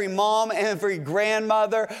woman, every mom, every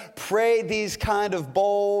grandmother, pray these kind of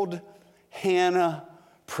bold Hannah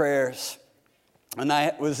prayers. And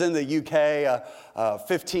I was in the UK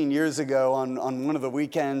 15 years ago on one of the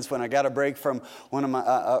weekends when I got a break from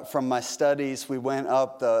from my studies. We went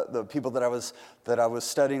up. The people that I was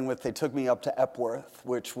studying with, they took me up to Epworth,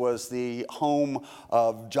 which was the home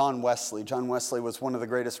of John Wesley. John Wesley was one of the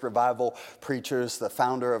greatest revival preachers, the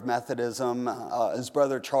founder of Methodism. His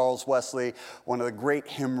brother Charles Wesley, one of the great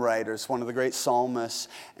hymn writers, one of the great psalmists,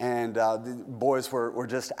 and the boys were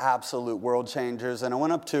just absolute world changers. And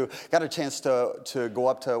I got a chance to go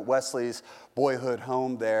up to Wesley's boyhood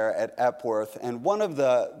home there at Epworth, and one of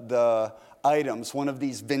the items, one of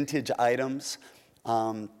these vintage items,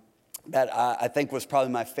 that I think was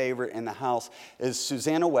probably my favorite in the house is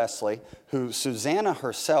Susanna Wesley, who Susanna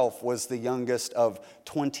herself was the youngest of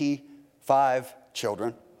 25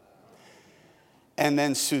 children. And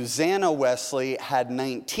then Susanna Wesley had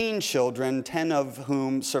 19 children, 10 of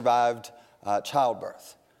whom survived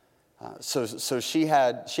childbirth. So she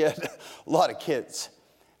had a lot of kids.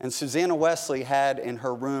 And Susanna Wesley had in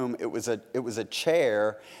her room, it was a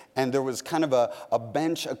chair, and there was kind of a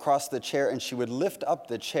bench across the chair, and she would lift up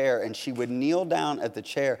the chair, and she would kneel down at the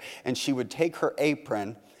chair, and she would take her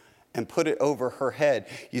apron and put it over her head.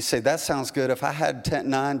 You say, that sounds good. If I had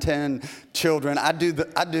 10 children, I'd do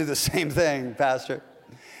the same thing, Pastor.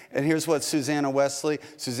 And here's what Susanna Wesley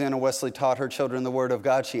taught her children the Word of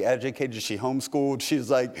God. She educated, she homeschooled. She's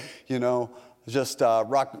like, just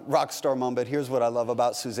rock star mom. But here's what I love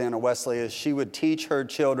about Susanna Wesley is she would teach her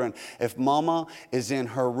children, if mama is in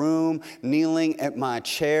her room, kneeling at my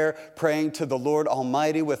chair, praying to the Lord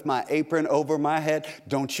Almighty with my apron over my head,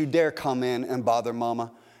 don't you dare come in and bother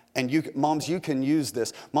mama. And moms, you can use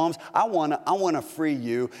this. Moms, I want to free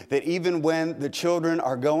you that even when the children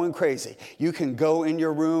are going crazy, you can go in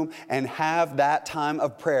your room and have that time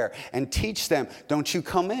of prayer and teach them, don't you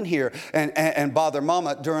come in here and bother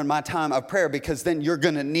mama during my time of prayer, because then you're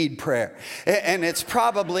going to need prayer. And it's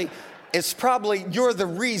probably you're the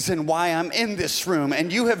reason why I'm in this room,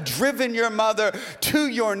 and you have driven your mother to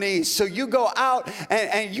your knees. So you go out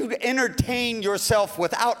and you entertain yourself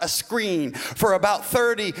without a screen for about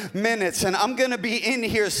 30 minutes. And I'm going to be in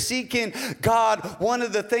here seeking God. One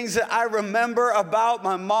of the things that I remember about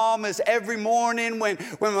my mom is every morning when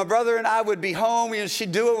my brother and I would be home,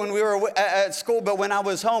 she'd do it when we were at school, but when I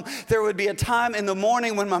was home, there would be a time in the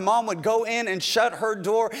morning when my mom would go in and shut her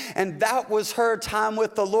door, and that was her time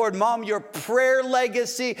with the Lord. Mom, your prayer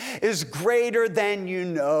legacy is greater than you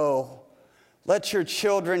know. Let your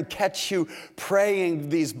children catch you praying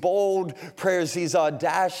these bold prayers, these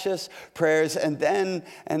audacious prayers. And then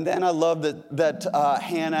I love that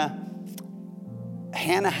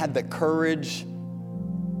Hannah had the courage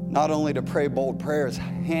not only to pray bold prayers,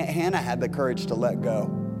 Hannah had the courage to let go.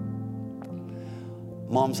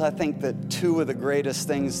 Moms, I think that two of the greatest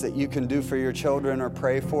things that you can do for your children are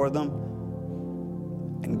pray for them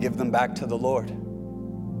and give them back to the Lord.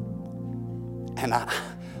 And I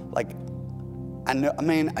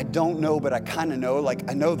don't know, but I kind of know. Like,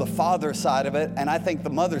 I know the father side of it, and I think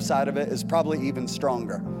the mother side of it is probably even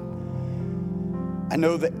stronger. I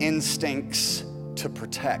know the instincts to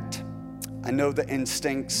protect. I know the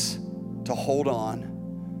instincts to hold on.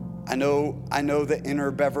 I know the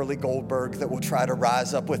inner Beverly Goldberg that will try to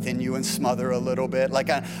rise up within you and smother a little bit.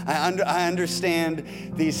 Like, I understand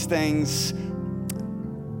these things.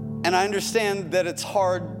 And I understand that it's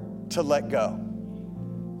hard to let go.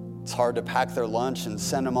 It's hard to pack their lunch and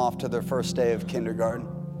send them off to their first day of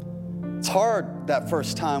kindergarten. It's hard that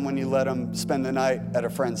first time when you let them spend the night at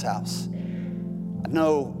a friend's house. I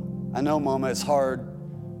know, Mama, it's hard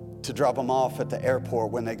to drop them off at the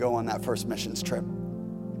airport when they go on that first missions trip.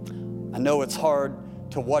 I know it's hard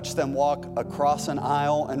to watch them walk across an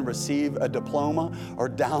aisle and receive a diploma, or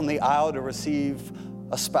down the aisle to receive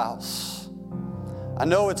a spouse. I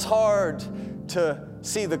know it's hard to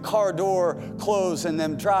see the car door close and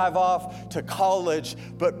them drive off to college,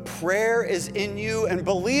 but prayer is in you, and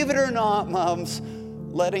believe it or not, moms,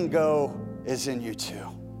 letting go is in you too.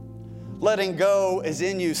 Letting go is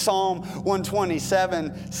in you. Psalm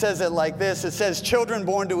 127 says it like this. It says, children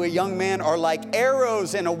born to a young man are like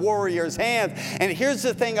arrows in a warrior's hand. And here's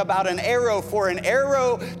the thing about an arrow. For an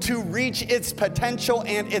arrow to reach its potential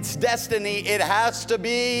and its destiny, it has to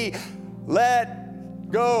be let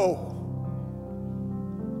go.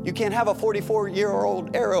 You can't have a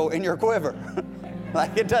 44-year-old arrow in your quiver.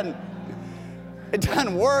 Like, it doesn't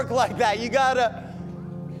work like that. You gotta.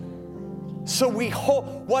 So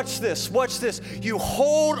watch this. You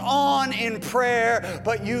hold on in prayer,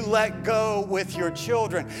 but you let go with your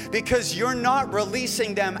children, because you're not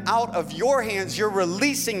releasing them out of your hands. You're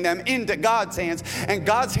releasing them into God's hands, and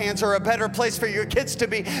God's hands are a better place for your kids to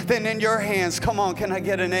be than in your hands. Come on, can I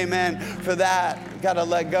get an amen for that? You gotta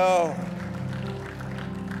let go.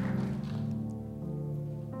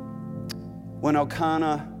 When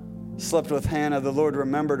Elkanah slept with Hannah, the Lord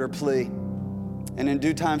remembered her plea. And in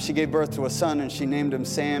due time, she gave birth to a son, and she named him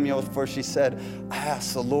Samuel, for she said, I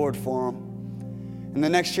asked the Lord for him. And the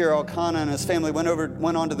next year, Elkanah and his family went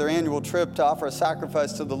on to their annual trip to offer a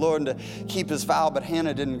sacrifice to the Lord and to keep his vow, but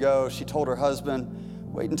Hannah didn't go. She told her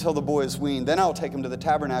husband, wait until the boy is weaned. Then I'll take him to the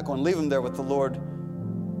tabernacle and leave him there with the Lord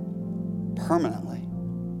permanently.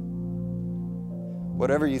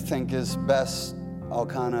 Whatever you think is best,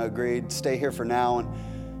 Elkanah agreed. Stay here for now,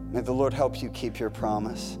 and may the Lord help you keep your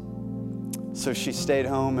promise. So she stayed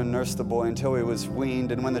home and nursed the boy until he was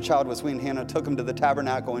weaned. And when the child was weaned, Hannah took him to the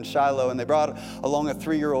tabernacle in Shiloh, and they brought along a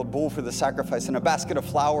 3-year-old bull for the sacrifice and a basket of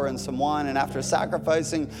flour and some wine. And after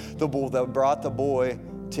sacrificing the bull, they brought the boy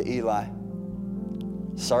to Eli.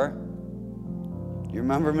 Sir, you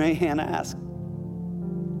remember me? Hannah asked.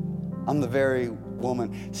 I'm the very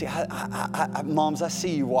woman. See, moms, I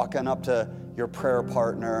see you walking up to your prayer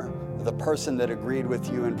partner, the person that agreed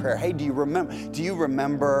with you in prayer. Hey, do you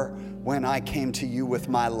remember when I came to you with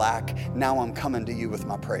my lack? Now I'm coming to you with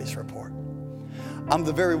my praise report. I'm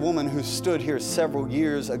the very woman who stood here several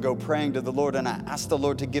years ago praying to the Lord, and I asked the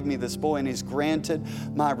Lord to give me this boy, and He's granted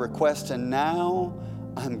my request, and now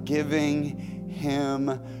I'm giving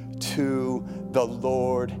him to the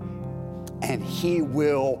Lord, and he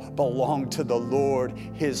will belong to the Lord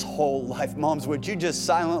his whole life. Moms, would you just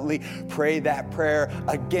silently pray that prayer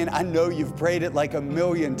again? I know you've prayed it like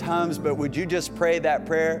 1,000,000 times, but would you just pray that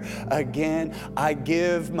prayer again? I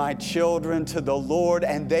give my children to the Lord,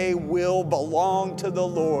 and they will belong to the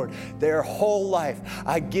Lord their whole life.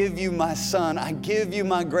 I give you my son. I give you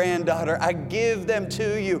my granddaughter. I give them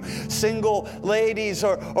to you. Single ladies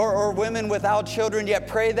or women without children, yet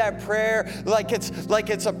pray that prayer like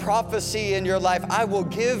it's a prophecy in your life. I will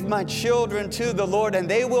give my children to the Lord, and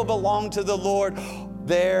they will belong to the Lord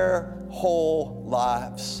their whole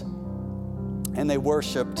lives. And they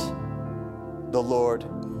worshiped the Lord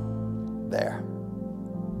there.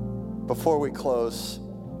 Before we close,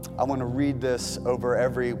 I want to read this over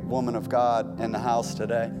every woman of God in the house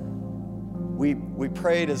today. We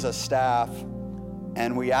prayed as a staff,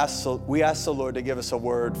 and we asked the Lord to give us a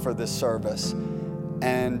word for this service.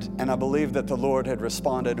 And I believe that the Lord had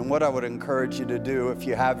responded. And what I would encourage you to do, if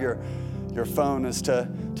you have your phone, is to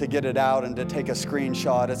get it out and to take a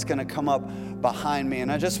screenshot. It's going to come up behind me.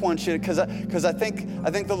 And I just want you to, because I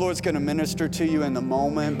think the Lord's going to minister to you in the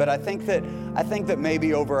moment. But I think that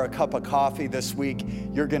maybe over a cup of coffee this week,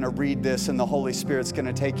 you're going to read this, and the Holy Spirit's going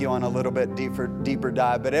to take you on a little bit deeper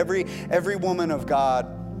dive. But every woman of God,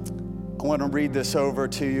 I want to read this over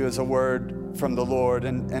to you as a word from the Lord.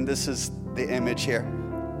 And this is the image here.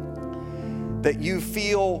 That you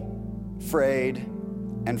feel frayed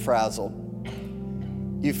and frazzled.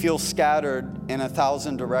 You feel scattered in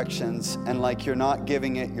 1,000 directions and like you're not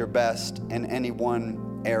giving it your best in any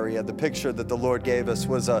one area. The picture that the Lord gave us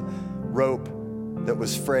was a rope that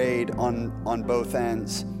was frayed on both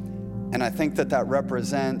ends. And I think that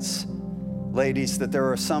represents, ladies, that there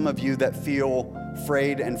are some of you that feel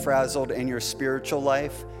frayed and frazzled in your spiritual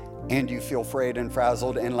life, and you feel frayed and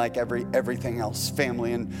frazzled in like everything else,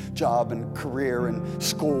 family and job and career and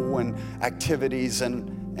school and activities,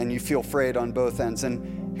 and you feel frayed on both ends.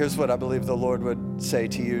 And here's what I believe the Lord would say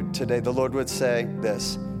to you today. The Lord would say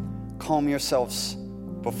this: calm yourselves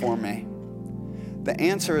before me. The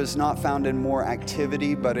answer is not found in more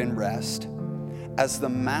activity, but in rest. As the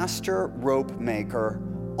master rope maker,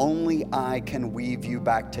 only I can weave you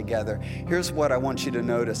back together. Here's what I want you to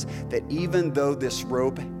notice, that even though this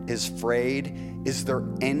rope is frayed, is there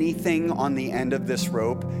anything on the end of this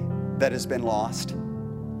rope that has been lost?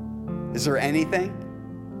 Is there anything?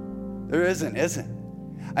 There isn't.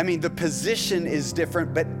 I mean, the position is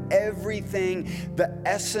different, but everything, the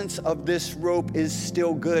essence of this rope is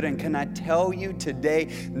still good. And can I tell you today,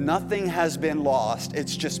 nothing has been lost.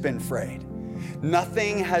 It's just been frayed.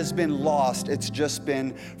 Nothing has been lost. It's just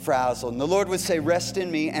been frazzled. And the Lord would say, rest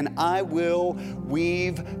in me, and I will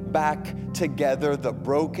weave back together the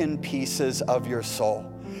broken pieces of your soul.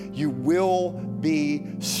 You will be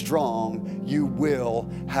strong. You will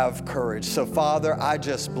have courage. So, Father, I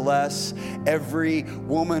just bless every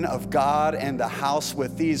woman of God in the house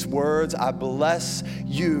with these words. I bless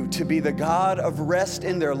you to be the God of rest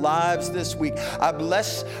in their lives this week. I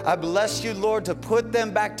bless you, Lord, to put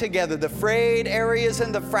them back together, the frayed areas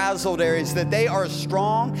and the frazzled areas, that they are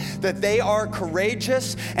strong, that they are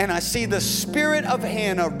courageous. And I see the spirit of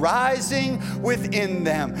Hannah rising within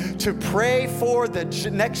them to pray for the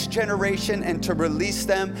next generation and to release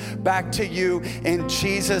them back to you in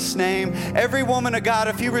Jesus' name. Every woman of God,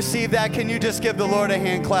 if you receive that, can you just give the Lord a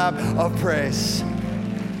hand clap of praise?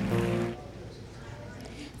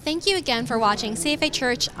 Thank you again for watching CFA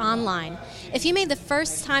Church Online. If you made the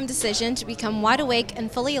first time decision to become wide awake and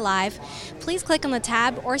fully alive, please click on the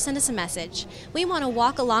tab or send us a message. We want to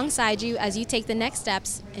walk alongside you as you take the next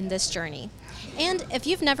steps in this journey. And if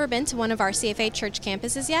you've never been to one of our CFA Church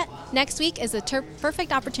campuses yet, next week is the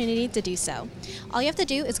perfect opportunity to do so. All you have to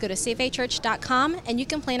do is go to cfachurch.com and you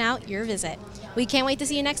can plan out your visit. We can't wait to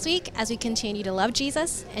see you next week as we continue to love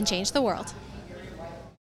Jesus and change the world.